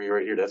Avenue area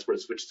right here, that's where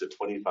it switches to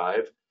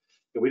 25.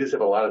 And we just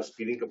have a lot of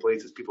speeding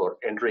complaints as people are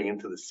entering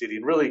into the city.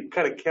 And really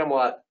kind of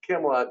Camelot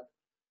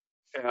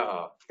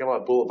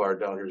Boulevard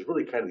down here is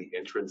really kind of the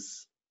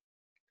entrance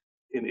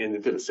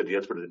into the city.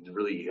 That's where the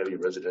really heavy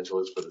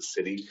residential is for the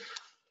city.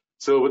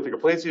 So with the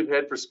complaints we've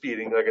had for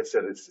speeding, like I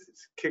said, it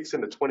kicks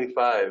into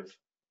 25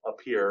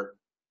 up here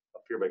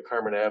by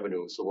Carmen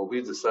Avenue. So what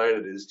we've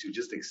decided is to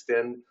just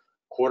extend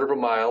 1/4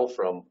 mile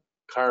from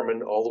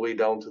Carmen all the way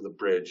down to the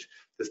bridge,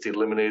 just to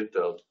eliminate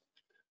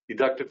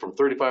deduct it from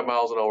 35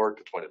 miles an hour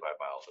to 25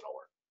 miles an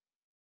hour.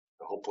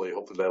 Hopefully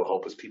that'll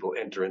help as people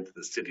enter into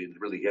the city in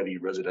really heavy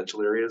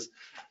residential areas.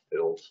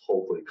 It'll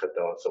hopefully cut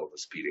down some of the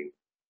speeding.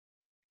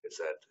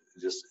 It's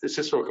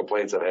just from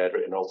complaints I've had,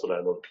 and also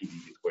I know the PD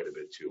gets quite a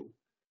bit too.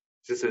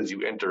 Just as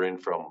you enter in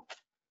from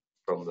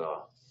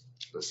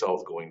the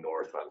south going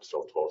north on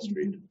South 12th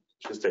Street,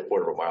 just a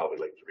 1/4 mile we'd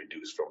like to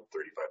reduce from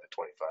 35 to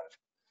 25.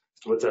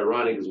 What's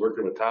ironic is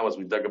working with Thomas,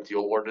 we dug up the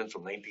old ordinance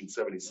from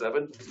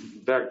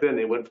 1977. Back then,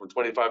 they went from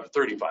 25 to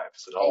 35.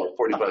 So now we're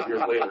 45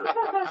 years later.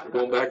 We're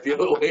going back the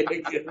other way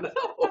again now.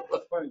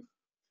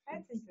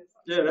 That's interesting.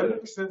 Yeah, that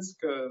makes sense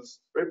because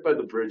Right by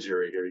the bridge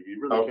area here. You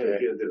really can't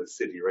get into the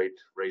city right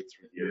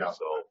through here. Yeah.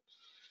 So.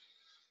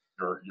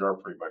 You're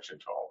pretty much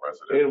into all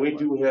residential. And we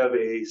do have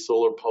a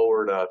solar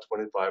powered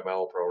 25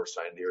 mile per hour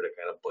sign here that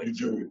kind of blinks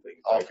You do? everything.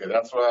 Okay,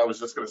 that's what I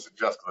was just gonna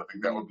suggest, because I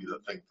think that would be the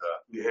thing to.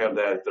 We have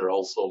that there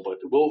also, but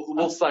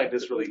we'll sign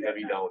this really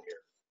heavy down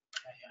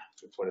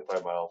here.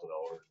 25 miles an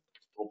hour.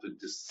 Hopefully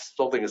just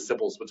something as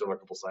simple as switching on a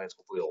couple signs,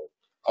 hopefully it'll.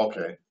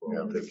 Okay,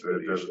 yeah,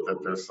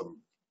 there's some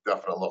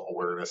definite local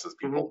awareness as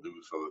people do,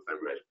 so that they're.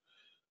 Right.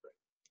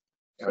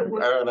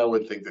 And I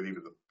would think that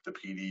even the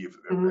PD, if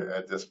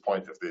at this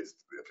point, if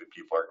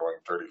people are going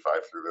 35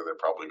 through there, they're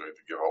probably going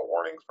to give out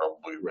warnings,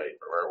 probably Right.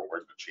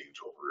 where the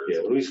changeover is.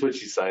 Yeah, when we switch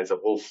these signs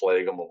up, we'll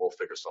flag them and we'll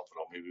figure something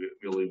out. Maybe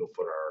we'll even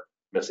put our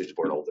message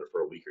board out there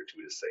for a week or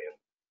two, just saying.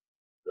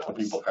 So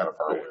people kind of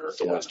are aware.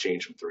 Someone's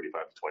changed from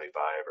 35 to 25,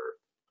 or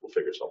we'll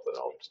figure something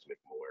out just to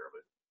make them aware of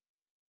it.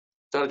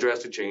 It's not a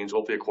drastic change.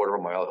 Hopefully a quarter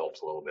of a mile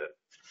helps a little bit.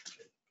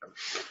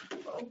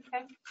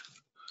 Okay.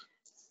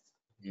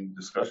 Any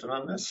discussion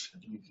on this?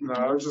 no,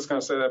 I was just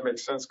gonna say that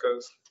makes sense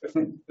because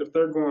if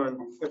they're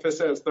going, if it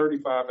says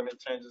 35 and it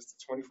changes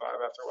to 25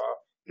 after a while,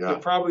 Yeah.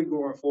 they're probably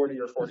going 40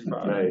 or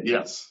 45. Right.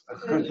 Yes.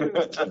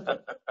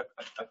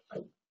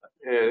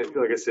 And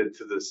like I said,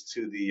 to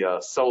the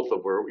south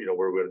of where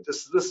where we're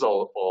this is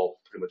all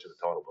pretty much in the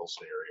town of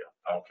Wilson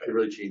area. Okay. It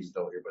really changes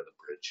down here by the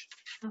bridge,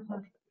 Mhm.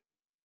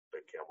 by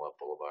Camelot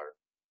Boulevard.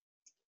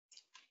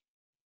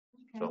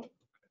 Okay.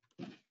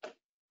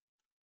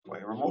 Do I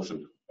hear a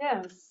motion?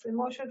 Yes, a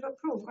motion to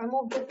approve. I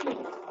move to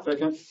approve.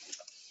 Second?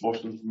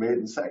 Motion made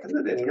and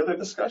seconded. Any other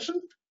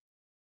discussion?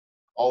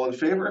 All in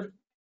favor?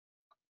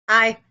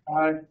 Aye.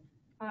 Aye.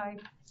 Aye.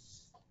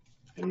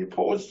 Any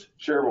opposed?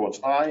 Chair votes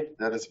aye.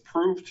 That is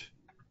approved.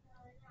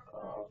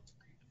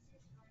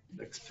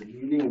 Next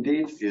meeting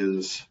date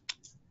is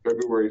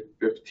February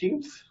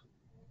 15th.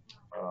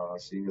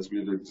 Seeing as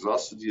we've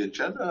exhausted the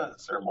agenda,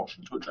 is there a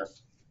motion to adjourn?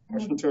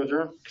 Motion to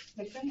adjourn?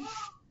 Second?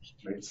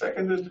 Made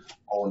seconded.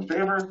 All in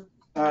favor?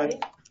 Aye.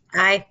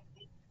 Aye.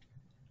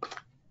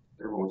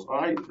 Chair votes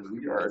aye.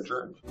 We are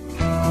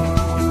adjourned.